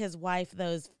his wife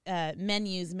those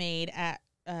menus made at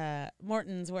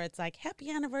Morton's where it's like, happy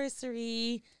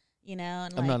anniversary, you know.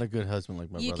 And I'm not a good husband like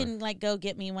my brother. You can like go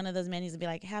get me one of those menus and be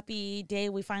like, happy day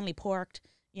we finally porked,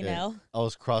 you know. I'll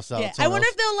just cross out. Yeah. I wonder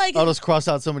if they'll like. I'll just cross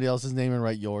out somebody else's name and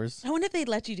write yours. I wonder if they'd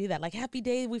let you do that. Like, happy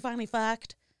day we finally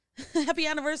fucked. Happy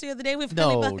anniversary of the day we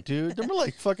finally fucked. No, dude. They're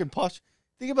like fucking posh.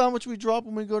 Think about how much we drop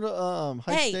when we go to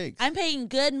High Steaks. I'm paying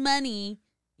good money.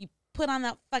 You put on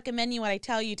that fucking menu what I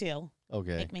tell you to.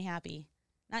 Okay. Make me happy.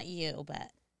 Not you,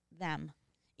 but them.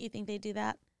 You think they do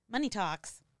that? Money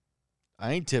talks.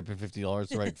 I ain't tipping $50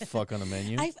 to write fuck on a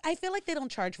menu. I feel like they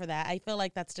don't charge for that. I feel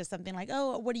like that's just something like,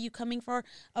 oh, what are you coming for?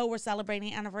 Oh, we're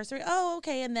celebrating anniversary. Oh,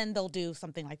 okay. And then they'll do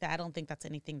something like that. I don't think that's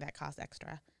anything that costs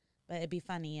extra. But it'd be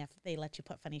funny if they let you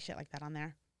put funny shit like that on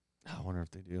there. I wonder if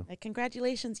they do. Like,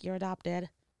 congratulations, you're adopted.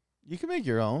 You can make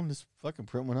your own. Just fucking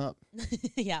print one up.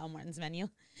 Yeah, on Martin's menu.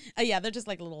 Yeah, they're just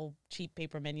like little cheap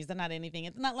paper menus. They're not anything.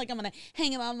 It's not like I'm going to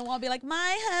hang it on the wall and be like,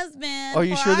 my husband. Are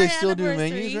you sure they still do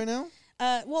menus right now?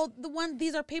 Well,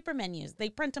 these are paper menus. They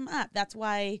print them up. That's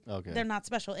why they're not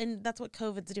special. And that's what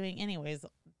COVID's doing anyways,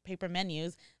 paper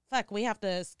menus. Fuck, we have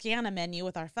to scan a menu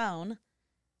with our phone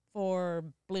for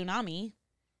Blue Nami.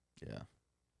 Yeah.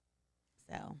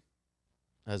 So.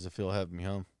 How's it feel having me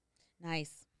home?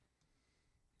 Nice.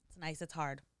 It's nice. It's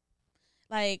hard.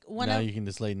 Like now you can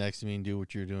just lay next to me and do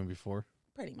what you were doing before?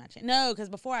 Pretty much. No, because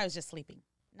before I was just sleeping.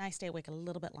 Now I stay awake a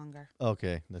little bit longer.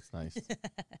 Okay, that's nice.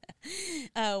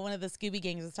 One of the Scooby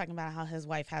gangs was talking about how his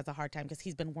wife has a hard time because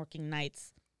he's been working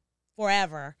nights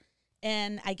forever.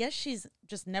 And I guess she's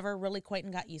just never really quite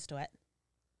got used to it.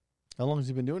 How long has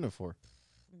he been doing it for?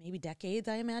 Maybe decades,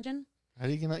 I imagine. How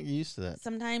do you not get used to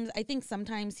that? I think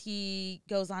sometimes he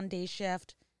goes on day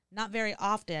shift. Not very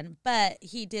often, but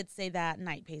he did say that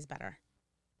night pays better.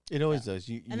 It always does.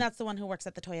 And that's the one who works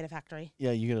at the Toyota factory.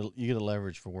 Yeah, you get a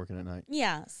leverage for working at night.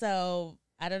 Yeah, so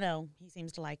I don't know. He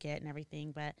seems to like it and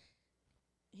everything, but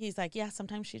he's like, yeah,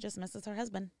 sometimes she just misses her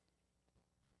husband.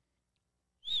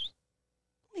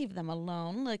 leave them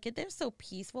alone. Look, they're so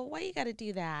peaceful. Why you got to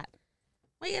do that?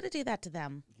 Why you got to do that to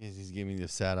them? He's giving me the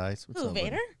sad eyes. What's Who, up, buddy?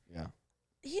 Vader? Yeah.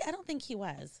 I don't think he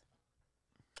was.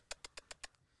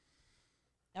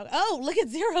 Oh, look at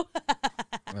Zero.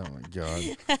 Oh my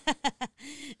god.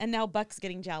 And now Buck's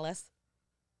getting jealous.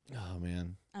 Oh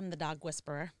man. I'm the dog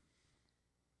whisperer.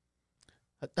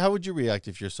 How would you react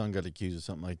if your son got accused of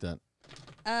something like that?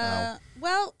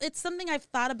 Well, it's something I've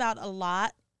thought about a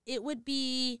lot. It would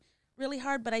be really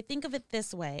hard, but I think of it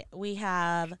this way. We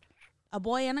have a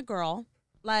boy and a girl.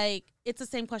 Like, it's the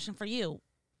same question for you.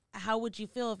 How would you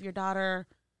feel if your daughter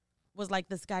was like,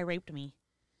 this guy raped me?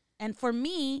 And for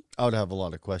me, I would have a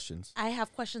lot of questions. I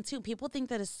have questions too. People think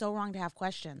that it's so wrong to have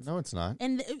questions. No, it's not.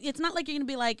 And it's not like you're going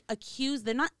to be like accused.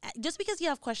 They're not, just because you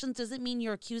have questions doesn't mean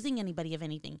you're accusing anybody of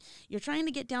anything. You're trying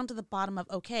to get down to the bottom of,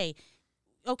 okay,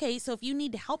 so if you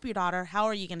need to help your daughter, how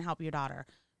are you going to help your daughter?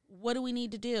 What do we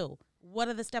need to do? What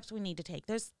are the steps we need to take?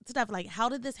 There's stuff like, how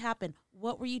did this happen?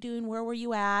 What were you doing? Where were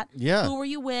you at? Yeah. Who were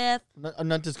you with? I'm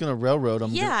not just going to railroad.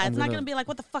 It's not going to be like,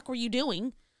 what the fuck were you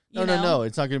doing? No.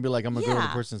 It's not going to be like, I'm going to go to the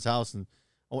Yeah. person's house and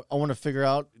I want to figure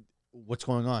out what's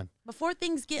going on. Before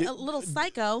things get a little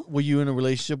psycho. Were you in a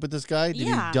relationship with this guy? Did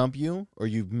Yeah. he dump you? Are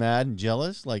you mad and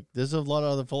jealous? Like, there's a lot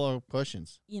of other follow-up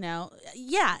questions. Yeah.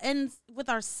 And with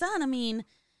our son, I mean,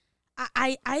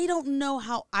 I don't know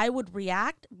how I would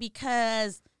react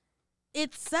because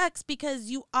it sucks because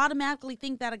you automatically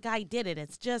think that a guy did it.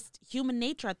 It's just human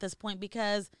nature at this point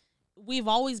because we've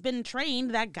always been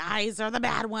trained that guys are the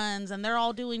bad ones and they're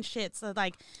all doing shit. So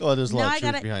like, Oh, there's a now lot I of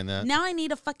truth gotta- behind that. now I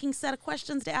need a fucking set of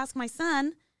questions to ask my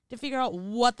son to figure out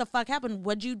what the fuck happened.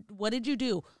 What did you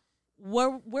do?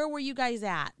 Where were you guys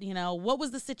at? What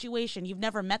was the situation? You've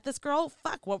never met this girl?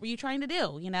 Fuck, what were you trying to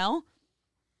do?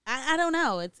 I don't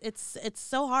know. It's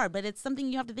so hard, but it's something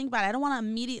you have to think about. I don't want to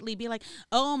immediately be like,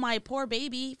 oh, my poor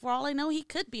baby. For all I know, he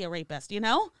could be a rapist,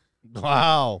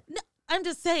 Wow. No, I'm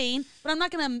just saying, but I'm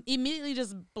not going to immediately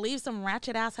just believe some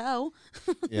ratchet ass hoe.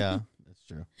 Yeah, that's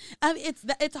true.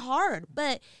 It's hard,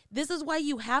 but this is why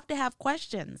you have to have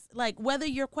questions. Like whether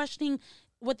you're questioning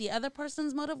what the other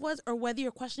person's motive was or whether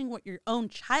you're questioning what your own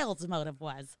child's motive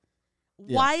was.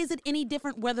 Yeah. Why is it any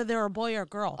different whether they're a boy or a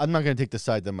girl? I'm not going to take the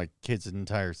side that my kid's an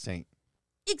entire saint.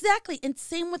 Exactly. And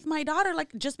same with my daughter.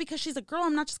 Like, just because she's a girl,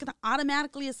 I'm not just going to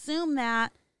automatically assume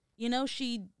that,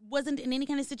 she wasn't in any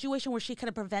kind of situation where she could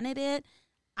have prevented it.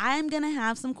 I'm going to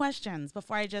have some questions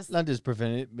before I just... Not just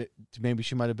prevent it, but maybe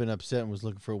she might have been upset and was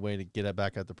looking for a way to get it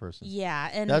back at the person. Yeah.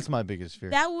 And That's my biggest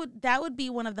fear. that would be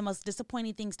one of the most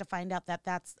disappointing things to find out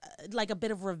that's like a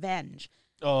bit of revenge.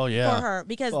 Oh, yeah. For her,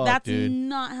 because Fuck, that's dude.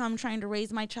 not how I'm trying to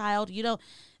raise my child.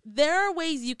 There are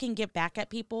ways you can get back at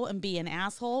people and be an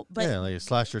asshole, but Yeah, like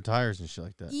slash your tires and shit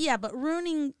like that. yeah, but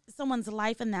ruining someone's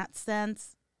life in that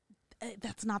sense,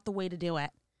 that's not the way to do it.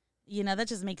 That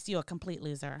just makes you a complete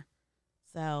loser.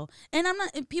 So, and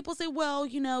people say, well,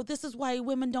 this is why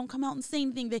women don't come out and say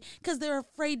anything because they're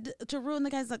afraid to ruin the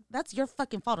guy's. Like, that's your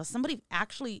fucking fault. If somebody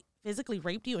actually physically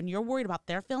raped you and you're worried about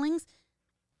their feelings,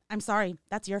 I'm sorry,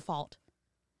 that's your fault.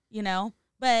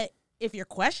 But if you're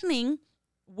questioning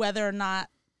whether or not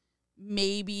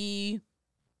maybe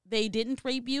they didn't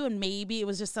rape you and maybe it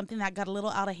was just something that got a little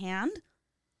out of hand,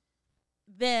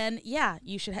 then yeah,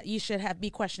 you should be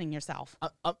questioning yourself.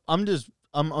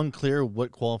 I'm unclear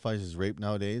what qualifies as rape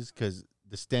nowadays because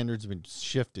the standards have been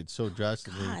shifted so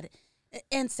drastically. God,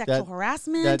 and sexual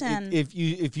harassment and if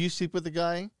you sleep with a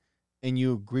guy and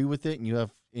you agree with it and you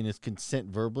have in his consent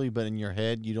verbally, but in your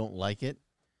head you don't like it,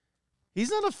 he's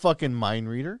not a fucking mind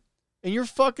reader, and you're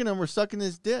fucking him or sucking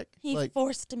his dick. he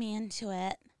forced me into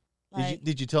it. Like,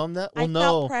 did you tell him that? Well, I no,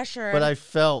 felt pressured. but I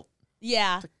felt.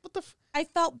 Yeah. It's like, what the? I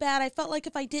felt bad. I felt like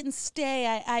if I didn't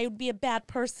stay, I would be a bad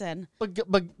person.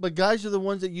 But guys are the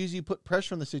ones that usually put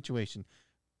pressure on the situation.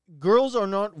 Girls are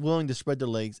not willing to spread their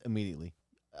legs immediately.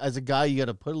 As a guy, you got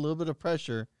to put a little bit of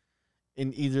pressure,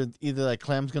 and either that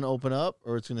clam's going to open up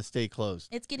or it's going to stay closed.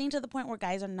 It's getting to the point where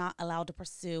guys are not allowed to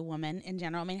pursue women in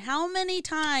general. I mean, how many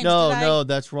times? No,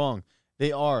 that's wrong.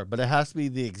 They are, but it has to be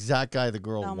the exact guy the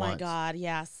girl wants. Oh my God,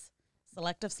 yes.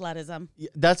 Selective slutism. Yeah,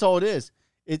 that's all it is.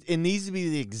 It needs to be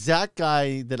the exact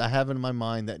guy that I have in my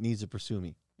mind that needs to pursue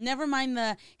me. Never mind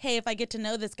hey, if I get to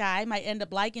know this guy, I might end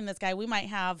up liking this guy. We might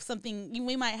have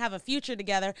a future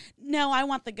together. No, I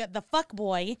want the fuck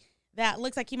boy that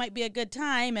looks like he might be a good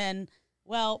time. And,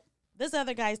 well, this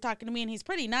other guy's talking to me and he's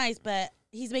pretty nice, but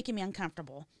he's making me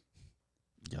uncomfortable.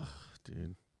 Yeah,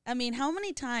 dude. I mean, how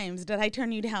many times did I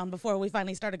turn you down before we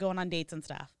finally started going on dates and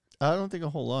stuff? I don't think a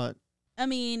whole lot. I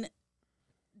mean,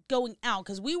 going out,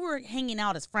 because we were hanging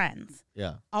out as friends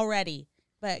Yeah. already.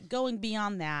 But going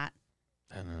beyond that,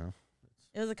 I don't know.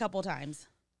 it was a couple times.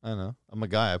 I don't know. I'm a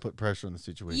guy. I put pressure on the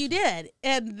situation. You did.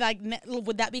 And like,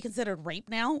 would that be considered rape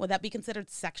now? Would that be considered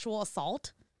sexual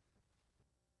assault?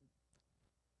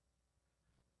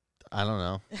 I don't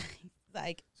know.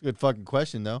 Like, It's a good fucking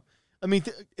question, though. I mean,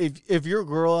 if you're a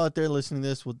girl out there listening to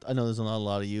this, well, I know there's not a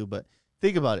lot of you, but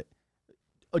think about it.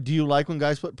 Do you like when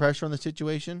guys put pressure on the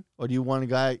situation? Or do you want a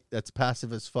guy that's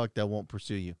passive as fuck that won't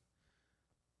pursue you?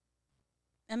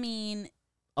 I mean,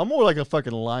 I'm more like a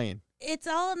fucking lion. it's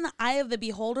all in the eye of the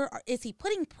beholder. Is he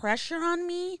putting pressure on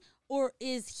me, or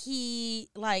is he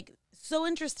like so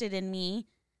interested in me,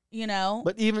 you know?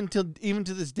 But even to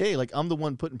this day, like, I'm the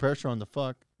one putting pressure on the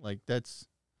fuck. Like,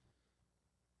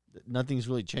 nothing's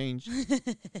really changed.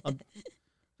 I'm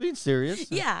being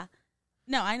serious. Yeah.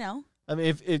 No, I know. I mean,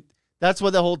 if that's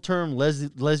why the whole term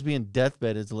lesbian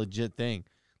deathbed is a legit thing.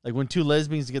 Like, when two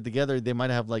lesbians get together, they might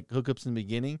have like hookups in the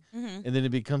beginning, Mm-hmm. and then it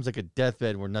becomes like a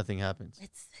deathbed where nothing happens.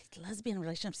 It's lesbian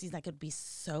relationships seems like it'd be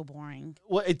so boring.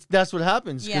 Well, that's what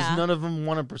happens because Yeah. none of them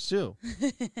want to pursue.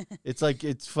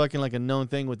 It's fucking like a known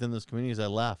thing within those communities. I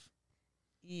laugh.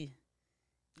 Yeah.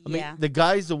 I mean, the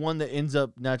guy's the one that ends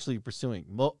up naturally pursuing.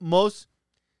 Most,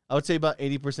 I would say about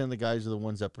 80% of the guys are the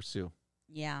ones that pursue.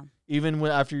 Yeah. Even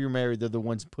when after you're married, they're the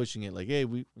ones pushing it. Like, hey,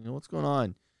 what's going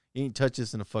on? You ain't touched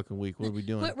this in a fucking week. What are we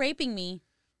doing? Quit raping me.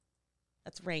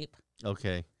 That's rape.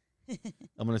 Okay.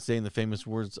 I'm going to say in the famous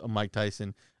words of Mike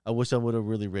Tyson, I wish I would have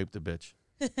really raped a bitch.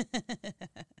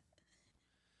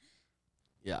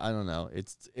 Yeah, I don't know.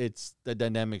 It's the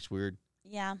dynamic's weird.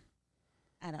 Yeah.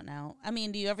 I don't know. I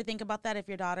mean, do you ever think about that if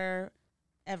your daughter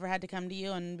ever had to come to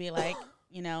you and be like,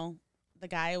 you know, the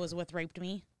guy I was with raped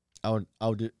me? I wouldn't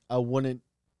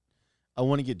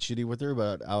get shitty with her,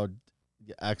 but I would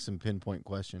ask some pinpoint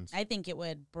questions. I think it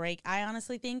would break. I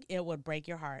honestly think it would break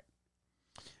your heart.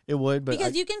 It would, but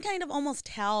Because you can kind of almost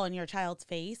tell in your child's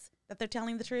face that they're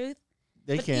telling the truth.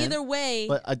 they But can. either way,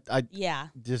 But I yeah.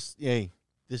 just, hey,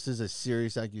 this is a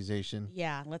serious accusation.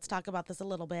 Yeah. Let's talk about this a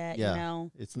little bit, Yeah. you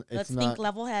know. It's Let's not. think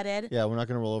level-headed. Yeah, we're not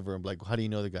gonna roll over him. Like, how do you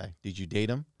know the guy? Did you date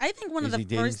him? I think one of Is the he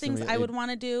dating first things somebody- I would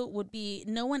want to do would be,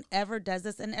 no one ever does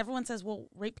this, and everyone says, well,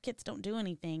 rape kits don't do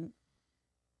anything.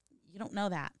 You don't know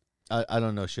that. I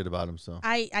don't know shit about him, so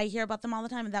I hear about them all the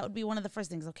time, and that would be one of the first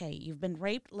things. Okay, you've been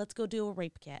raped. Let's go do a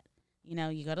rape kit. You know,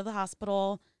 you go to the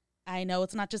hospital. I know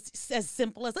it's not just as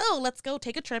simple as, oh, let's go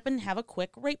take a trip and have a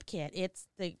quick rape kit. It's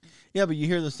the yeah. But you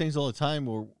hear those things all the time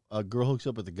where a girl hooks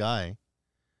up with a guy,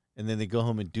 and then they go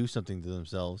home and do something to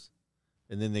themselves,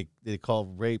 and then they call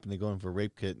rape and they go in for a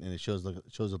rape kit, and it shows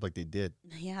up like they did.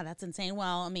 yeah, that's insane.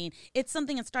 Well, I mean, it's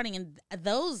something that's starting, and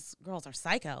those girls are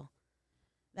psycho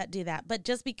that do that. But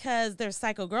just because there's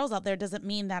psycho girls out there doesn't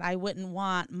mean that I wouldn't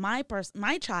want my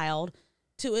child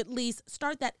to at least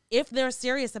start that if they're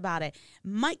serious about it.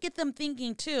 Might get them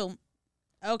thinking too,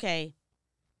 okay,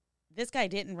 this guy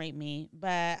didn't rape me,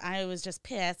 but I was just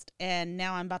pissed, and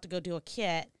now I'm about to go do a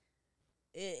kit.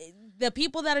 The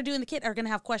people that are doing the kit are going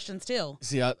to have questions too.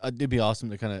 See, it'd be awesome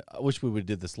to kind of. I wish we would have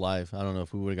did this live. I don't know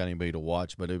if we would have got anybody to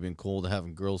watch, but it'd been cool to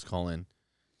have girls call in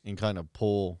and kind of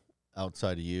pull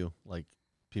outside of you, like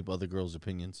other girls'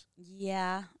 opinions.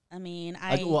 Yeah, I mean,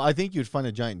 I think you'd find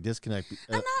a giant disconnect.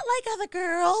 I'm not like other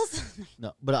girls.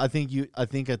 No, but I think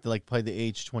at probably the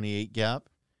age 28 gap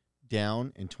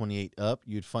down and 28 up,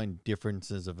 you'd find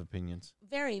differences of opinions.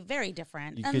 Very, very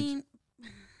different. You I could- mean,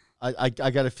 I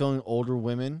got a feeling older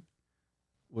women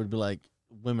would be like,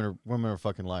 women are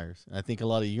fucking liars. And I think a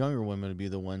lot of younger women would be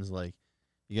the ones like,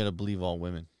 you got to believe all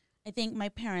women. I think my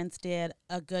parents did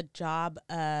a good job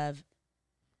of,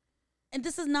 and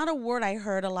this is not a word I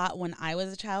heard a lot when I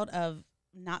was a child, of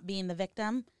not being the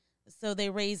victim. So they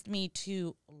raised me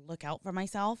to look out for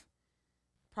myself.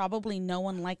 Probably no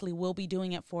one likely will be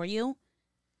doing it for you.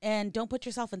 And don't put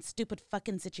yourself in stupid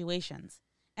fucking situations.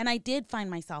 And I did find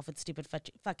myself in stupid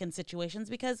fucking situations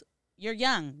because you're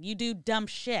young. You do dumb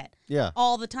shit Yeah,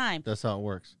 all the time. that's how it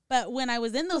works. But when I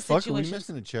was in those Fuck, are we situations,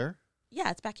 missing a chair? yeah,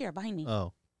 it's back here behind me.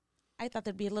 Oh, I thought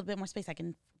there'd be a little bit more space. I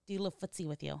can do a little footsie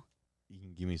with you. you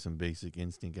can give me some basic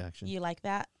instinct action. You like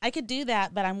that? I could do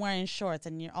that, but I'm wearing shorts,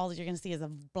 and all you're gonna see is a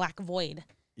black void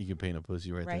You can paint a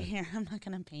pussy right there. here. I'm not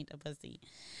gonna paint a pussy.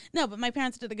 No, but my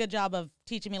parents did a good job of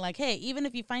teaching me, like, hey, even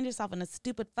if you find yourself in a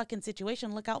stupid fucking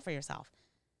situation, look out for yourself.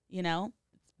 You know,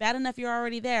 it's bad enough you're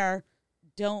already there.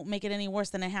 Don't make it any worse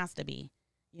than it has to be.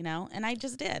 You know, and I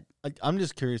just did. I'm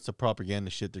just curious the propaganda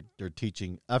shit they're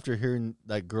teaching. After hearing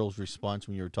that girl's response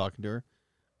when you were talking to her,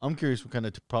 I'm curious what kind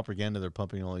of propaganda they're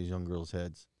pumping in all these young girls'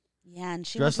 heads. Yeah, and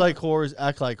she Dress was like whores,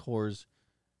 act like whores.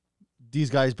 These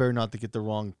guys better not to get the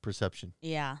wrong perception.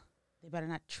 Yeah, they better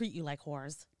not treat you like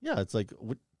whores. Yeah, it's like,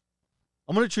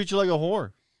 I'm going to treat you like a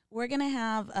whore. we're gonna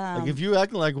have Like if you're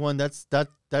acting like one, that's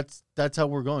how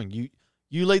we're going.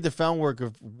 You laid the groundwork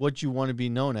of what you want to be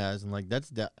known as, and like that's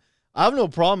that. I have no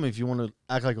problem if you want to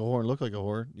act like a whore and look like a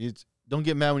whore. Don't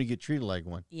get mad when you get treated like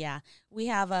one. Yeah, we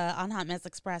have on Hot Mess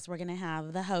Express. We're gonna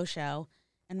have the Ho Show,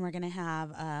 and we're gonna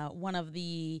have one of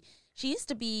the. She used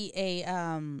to be a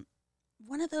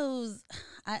one of those.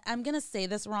 I'm gonna say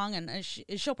this wrong, and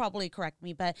she'll probably correct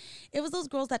me, but it was those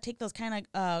girls that take those kind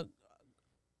of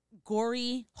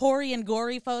hoary and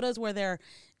gory photos where they're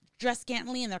dressed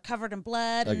scantily and they're covered in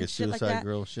blood, Like and a shit like suicide that.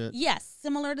 girl shit. Yes,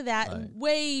 similar to that. Right.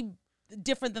 Way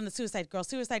different than the Suicide Girls.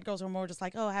 Suicide Girls were more just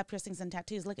like, oh, I have piercings and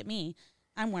tattoos. Look at me.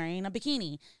 I'm wearing a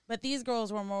bikini. But these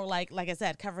girls were more like I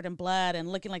said, covered in blood and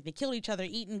looking like they killed each other,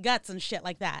 eating guts and shit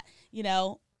like that. You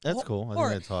know? That's cool. I think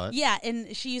that's hot. Yeah,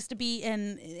 and she used to be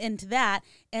into that.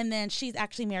 And then she's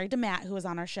actually married to Matt, who was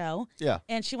on our show. Yeah.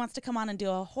 And she wants to come on and do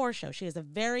a whore show. She is a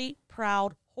very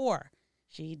proud whore.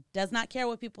 She does not care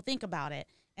what people think about it.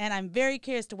 And I'm very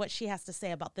curious to what she has to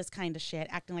say about this kind of shit,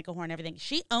 acting like a whore and everything.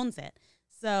 She owns it.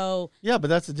 So yeah, but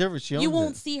that's the difference. She owns you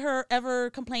won't it. see her ever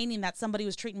complaining that somebody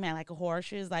was treating me like a whore.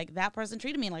 She was like, that person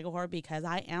treated me like a whore because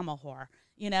I am a whore,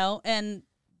 you know? And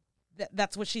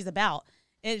that's what she's about.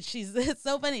 And it's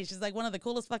so funny. She's like one of the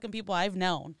coolest fucking people I've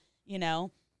known, you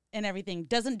know, and everything.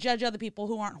 Doesn't judge other people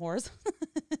who aren't whores.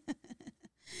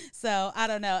 So I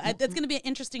don't know. It's going to be an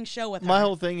interesting show with her. My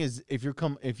whole thing is if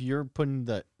you're putting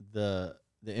the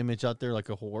image out there like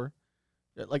a whore,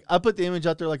 like I put the image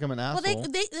out there like I'm an asshole.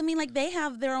 Well, they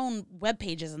have their own web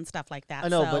pages and stuff like that. I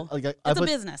know, so but like it's a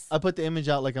business. I put the image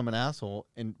out like I'm an asshole,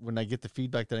 and when I get the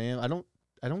feedback that I am,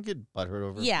 I don't get butthurt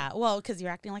over it. Yeah, well, because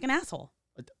you're acting like an asshole.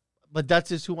 But that's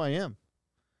just who I am.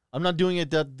 I'm not doing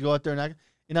it to go out there and act.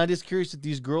 And I'm just curious that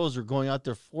these girls are going out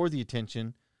there for the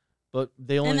attention, but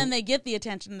they only. And then they get the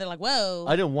attention. And they're like, "Whoa!"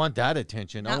 I didn't want that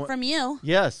attention. Not from you.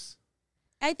 Yes.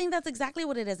 I think that's exactly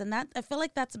what it is, and I feel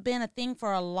like that's been a thing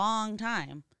for a long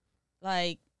time.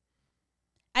 Like,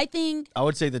 I think I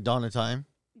would say the dawn of time.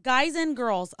 Guys and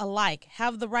girls alike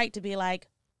have the right to be like,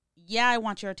 "Yeah, I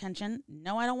want your attention.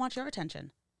 No, I don't want your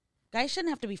attention." Guys shouldn't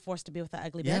have to be forced to be with an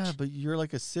ugly bitch. Yeah, but you're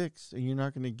like a 6, and you're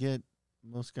not going to get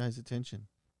most guys' attention.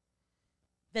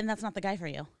 Then that's not the guy for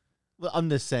you. Well, I'm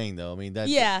just saying, though. I mean,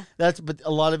 but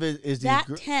a lot of it is that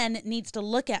 10 needs to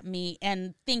look at me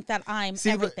and think that I'm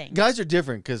everything. Guys are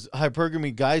different because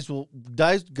hypergamy guys will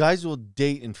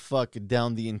date and fuck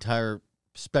down the entire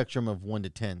spectrum of 1 to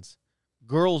 10s.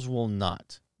 Girls will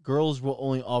not. Girls will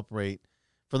only operate,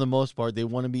 for the most part, they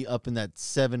want to be up in that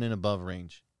 7 and above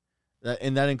range.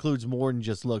 And that includes more than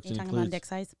just looks. You're talking about dick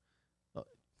size?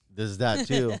 There's that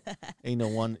too. Ain't no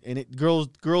one. And girls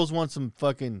want some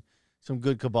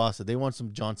good kielbasa. They want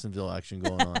some Johnsonville action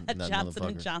going on. In that Johnson motherfucker.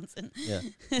 and Johnson. Yeah.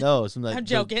 No, some like. I'm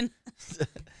joking.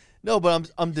 No,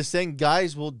 but I'm just saying,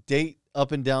 guys will date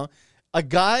up and down. A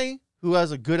guy who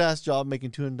has a good ass job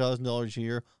making $200,000 a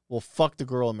year will fuck the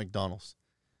girl at McDonald's.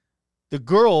 The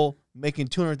girl making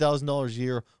 $200,000 a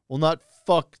year will not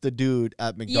fuck the dude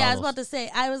at McDonald's. Yeah, I was about to say.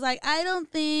 I was like, I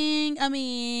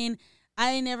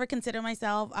never consider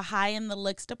myself a high in the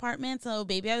looks department, so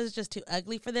maybe I was just too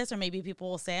ugly for this, or maybe people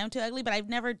will say I'm too ugly, but I've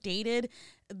never dated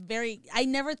I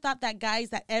never thought that guys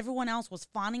that everyone else was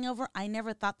fawning over, I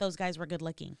never thought those guys were good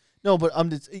looking. No, but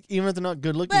even if they're not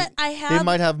good looking, they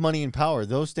might have money and power.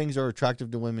 Those things are attractive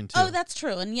to women too. Oh, that's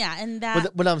true. And yeah, and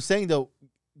that. But I'm saying though,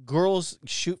 girls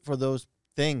shoot for those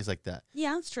things like that.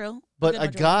 Yeah, that's true. But a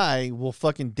guy will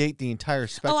fucking date the entire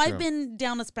spectrum. Oh, I've been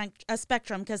down a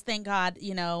spectrum because thank God,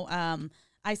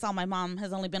 I saw my mom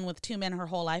has only been with 2 men her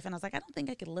whole life, and I was like, I don't think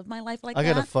I could live my life like that. I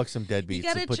gotta fuck some deadbeats. You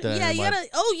gotta,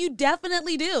 Oh, you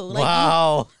definitely do. Like,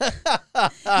 wow,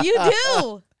 you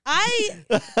do. I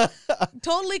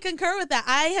totally concur with that.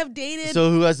 I have dated.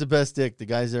 So who has the best dick? The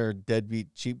guys that are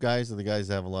deadbeat cheap guys, or the guys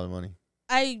that have a lot of money?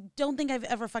 I don't think I've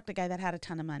ever fucked a guy that had a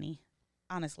ton of money,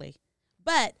 honestly.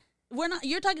 But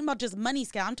you're talking about just money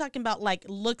scale. I'm talking about like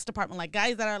looks department, like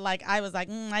guys that are like, I was like,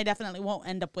 I definitely won't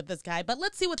end up with this guy, but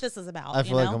let's see what this is about. I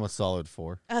feel like I'm a solid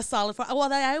 4. A solid 4.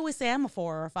 Well, I always say I'm a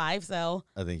 4 or a 5, so.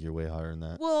 I think you're way higher than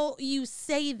that. Well, you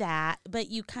say that,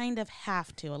 but you kind of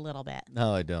have to a little bit.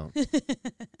 No, I don't.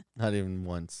 Not even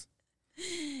once.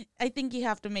 I think you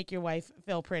have to make your wife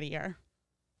feel prettier.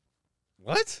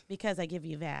 What? Because I give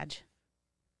you vag.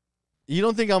 You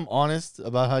don't think I'm honest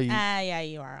about how you... Yeah,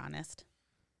 you are honest.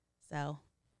 So,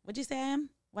 what'd you say I am?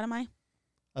 What am I?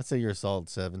 I'd say you're a solid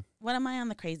 7. What am I on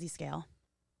the crazy scale?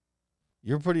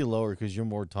 You're pretty lower because you're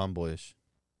more tomboyish.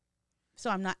 So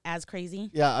I'm not as crazy?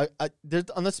 Yeah,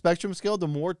 on the spectrum scale, the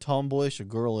more tomboyish a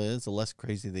girl is, the less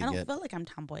crazy they get. I don't feel like I'm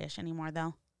tomboyish anymore,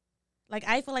 though. Like,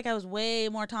 I feel like I was way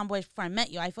more tomboyish before I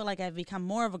met you. I feel like I've become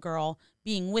more of a girl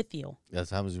being with you. That's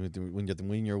how happens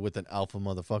when you're with an alpha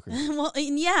motherfucker. Well,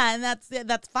 yeah, and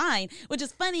that's fine. Which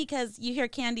is funny because you hear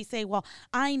Candy say, well,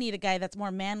 I need a guy that's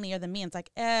more manlier than me. And it's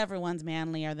like, everyone's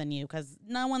manlier than you because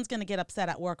no one's going to get upset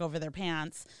at work over their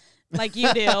pants like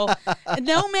you do.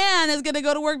 No man is going to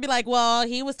go to work and be like, well,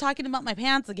 he was talking about my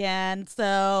pants again.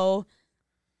 So,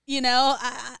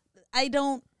 I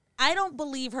don't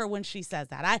believe her when she says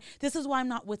that. This is why I'm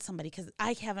not with somebody, because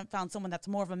I haven't found someone that's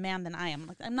more of a man than I am.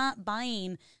 Like, I'm not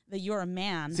buying that you're a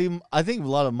man. See, I think a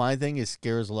lot of my thing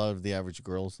scares a lot of the average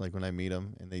girls. Like when I meet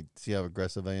them and they see how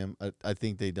aggressive I am, I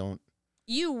think they don't.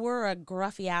 You were a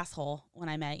gruffy asshole when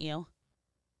I met you.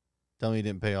 Tell me it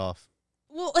didn't pay off.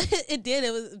 Well, it did.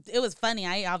 It was funny.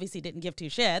 I obviously didn't give two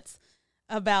shits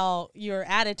about your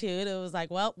attitude. It was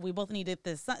like, well, we both need to get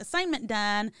this assignment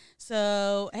done.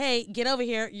 So, hey, get over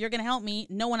here. You're going to help me.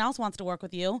 No one else wants to work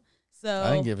with you. So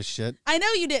I didn't give a shit. I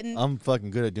know you didn't. I'm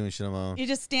fucking good at doing shit on my own. You're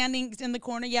just standing in the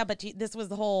corner. Yeah, but this was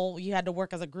the whole, you had to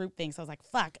work as a group thing. So I was like,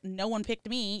 fuck, no one picked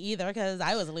me either because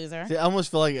I was a loser. See, I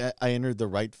almost feel like I entered the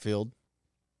right field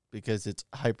because it's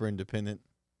hyper independent.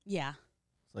 Yeah.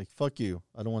 It's like, fuck you.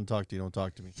 I don't want to talk to you. Don't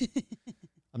talk to me.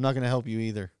 I'm not going to help you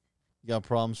either. You got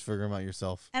problems, figure them out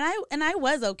yourself. And I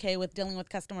was okay with dealing with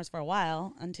customers for a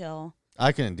while until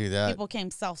I couldn't do that. people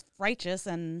came self-righteous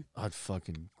and I'd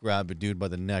fucking grab a dude by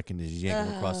the neck and just yank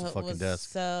him across the fucking desk.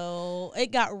 So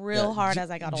it got real hard as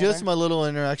I got older. Just my little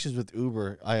interactions with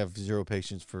Uber, I have zero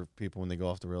patience for people when they go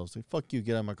off the rails. Like, fuck you,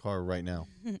 get out of my car right now.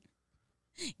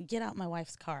 Get out my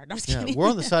wife's car. No, I'm just Yeah, kidding. we're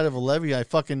on the side of a levee. I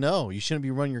fucking know. You shouldn't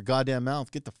be running your goddamn mouth.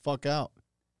 Get the fuck out.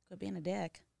 Quit being a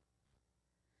dick.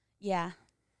 Yeah.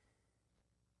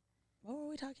 What were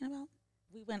we talking about?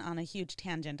 We went on a huge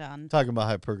tangent on. Talking about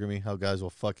hypergamy, how guys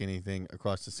will fuck anything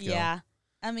across the scale. Yeah.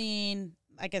 I mean,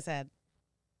 like I said,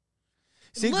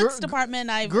 See, looks department.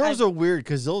 Girls are weird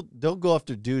because they'll go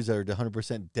after dudes that are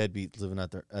 100% deadbeats living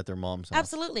at their mom's house.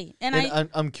 Absolutely, and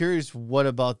I'm curious what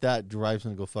about that drives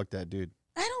them to go fuck that dude.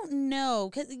 I don't know,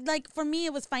 because like for me,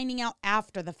 it was finding out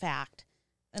after the fact.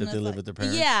 That they live with their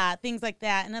parents? Yeah, things like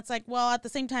that. And it's like, well, at the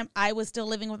same time, I was still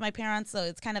living with my parents, so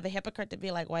it's kind of a hypocrite to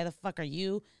be like, why the fuck are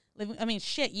you living? I mean,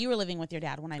 shit, you were living with your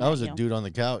dad when I met you. I was a dude on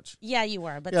the couch. Yeah, you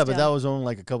were. But yeah, still. but that was only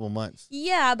like a couple months.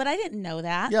 Yeah, but I didn't know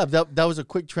that. Yeah, that was a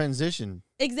quick transition.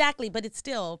 Exactly, but it's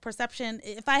still perception.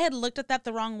 If I had looked at that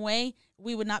the wrong way,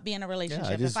 we would not be in a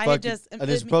relationship. Yeah, I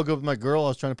just broke up with my girl. I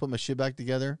was trying to put my shit back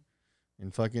together.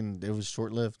 And fucking, it was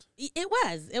short-lived. It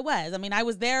was. I mean, I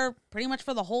was there pretty much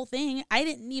for the whole thing. I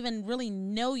didn't even really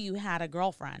know you had a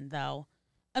girlfriend, though.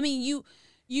 I mean,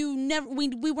 you never,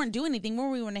 we weren't doing anything.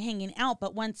 We weren't hanging out,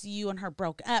 but once you and her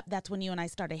broke up, that's when you and I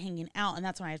started hanging out, and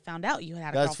that's when I found out you had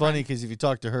a girlfriend. That's funny, because if you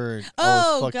talk to her,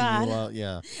 oh, fucking God. you out,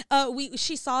 yeah.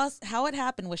 She saw us, how it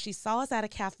happened was she saw us at a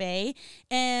cafe,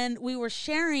 and we were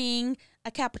sharing a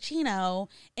cappuccino,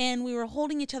 and we were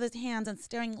holding each other's hands and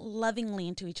staring lovingly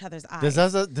into each other's eyes.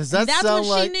 Does that that's sound when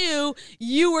like... she knew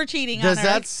you were cheating on her. Does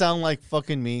that sound like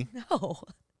fucking me? No,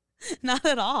 not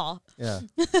at all. Yeah.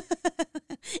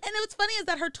 And what's funny is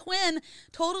that her twin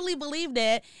totally believed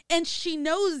it, and she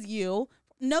knows you,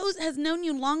 has known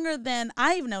you longer than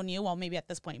I've known you. Well, maybe at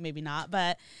this point, maybe not,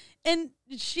 but... And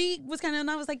she was kind of,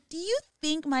 and I was like, do you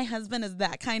think my husband is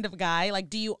that kind of guy? Like,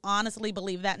 do you honestly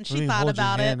believe that? And she thought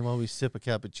about it. While we sip a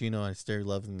cappuccino and I stare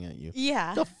lovingly at you.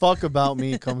 Yeah. The fuck about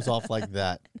me comes off like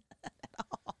that. Not at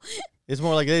all. It's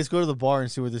more like, hey, let's go to the bar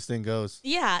and see where this thing goes.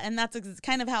 Yeah, and that's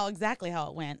kind of exactly how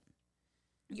it went.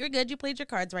 You're good. You played your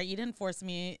cards right. You didn't force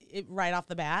me right off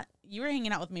the bat. You were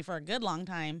hanging out with me for a good long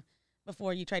time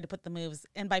before you tried to put the moves.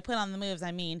 And by put on the moves,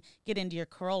 I mean get into your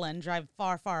Corolla and drive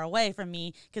far, far away from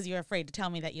me because you were afraid to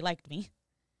tell me that you liked me.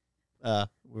 We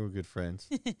were good friends.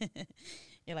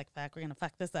 You're like, fuck, we're going to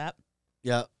fuck this up.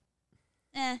 Yeah.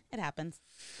 It happens.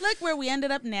 Look where we ended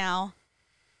up now.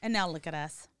 And now look at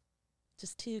us.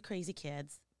 Just two crazy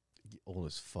kids. Old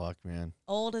as fuck, man.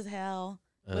 Old as hell.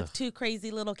 Ugh. With two crazy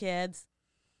little kids.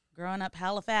 Growing up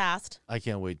hella fast. I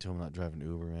can't wait till I'm not driving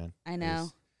Uber, man. I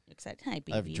know. Excited. Hi,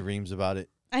 baby. I have dreams about it.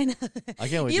 I know. I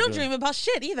can't wait. You don't dream about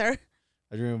shit either.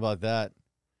 I dream about that.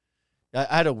 I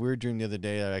had a weird dream the other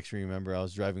day. I actually remember I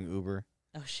was driving Uber.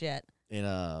 Oh shit. And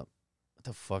what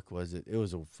the fuck was it? It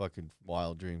was a fucking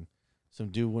wild dream. Some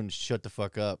dude wouldn't shut the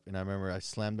fuck up, and I remember I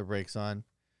slammed the brakes on.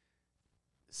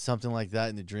 Something like that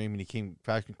in the dream, and he came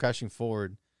crashing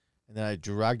forward, and then I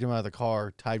dragged him out of the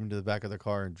car, tied him to the back of the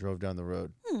car, and drove down the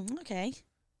road. Okay.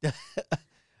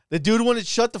 The dude wouldn't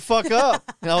shut the fuck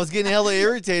up, and I was getting hella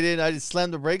irritated. I just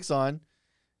slammed the brakes on,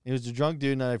 He was a drunk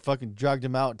dude, and I fucking dragged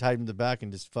him out, tied him to the back,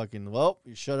 and just fucking, well,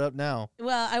 you shut up now.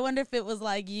 Well, I wonder if it was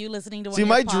like you listening to one See, of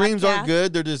my your dreams aren't podcasts.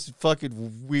 good. They're just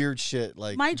fucking weird shit.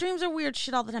 Like My dreams are weird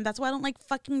shit all the time. That's why I don't like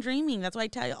fucking dreaming. That's why I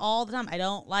tell you all the time I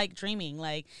don't like dreaming.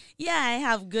 Like, yeah, I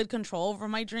have good control over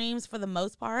my dreams for the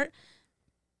most part.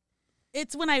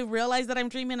 It's when I realize that I'm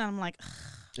dreaming and I'm like, ugh.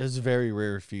 it's very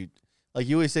rare if you, like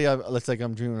you always say, it's like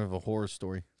I'm dreaming of a horror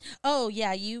story. Oh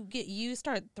yeah, you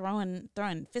start throwing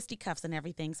fisticuffs and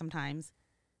everything sometimes.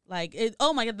 Like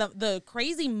oh my god, the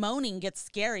crazy moaning gets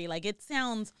scary. Like it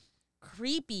sounds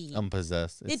creepy. I'm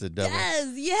possessed. It's it the devil.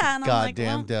 does, yeah. And I'm like,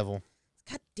 Goddamn well, devil.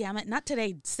 God damn it, not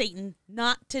today, Satan,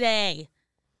 not today.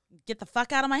 Get the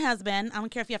fuck out of my husband. I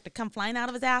don't care if you have to come flying out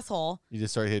of his asshole. You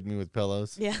just start hitting me with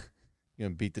pillows. Yeah. You're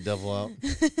gonna beat the devil out.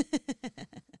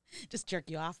 Just jerk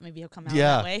you off. Maybe he'll come out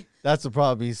Yeah. that way. That's the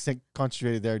problem. He's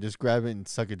concentrated there. Just grab it and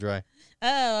suck it dry.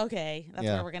 Oh, okay. That's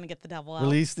Yeah. where we're gonna get the devil out.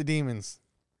 Release the demons.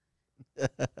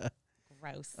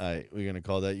 Gross. All right, we're gonna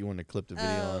call that. You want to clip the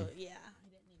video on? Yeah. I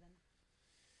didn't even.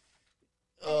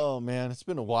 Oh man, it's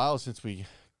been a while since we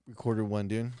recorded one,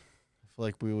 dude. I feel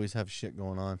like we always have shit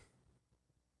going on.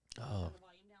 Oh, The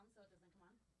volume down so it doesn't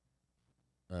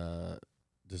come on.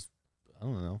 just I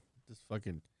don't know. Just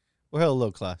fucking. We're hella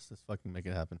low class. Let's fucking make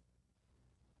it happen.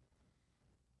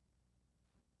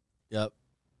 Yep,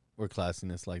 we're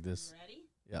classiness like this. Ready?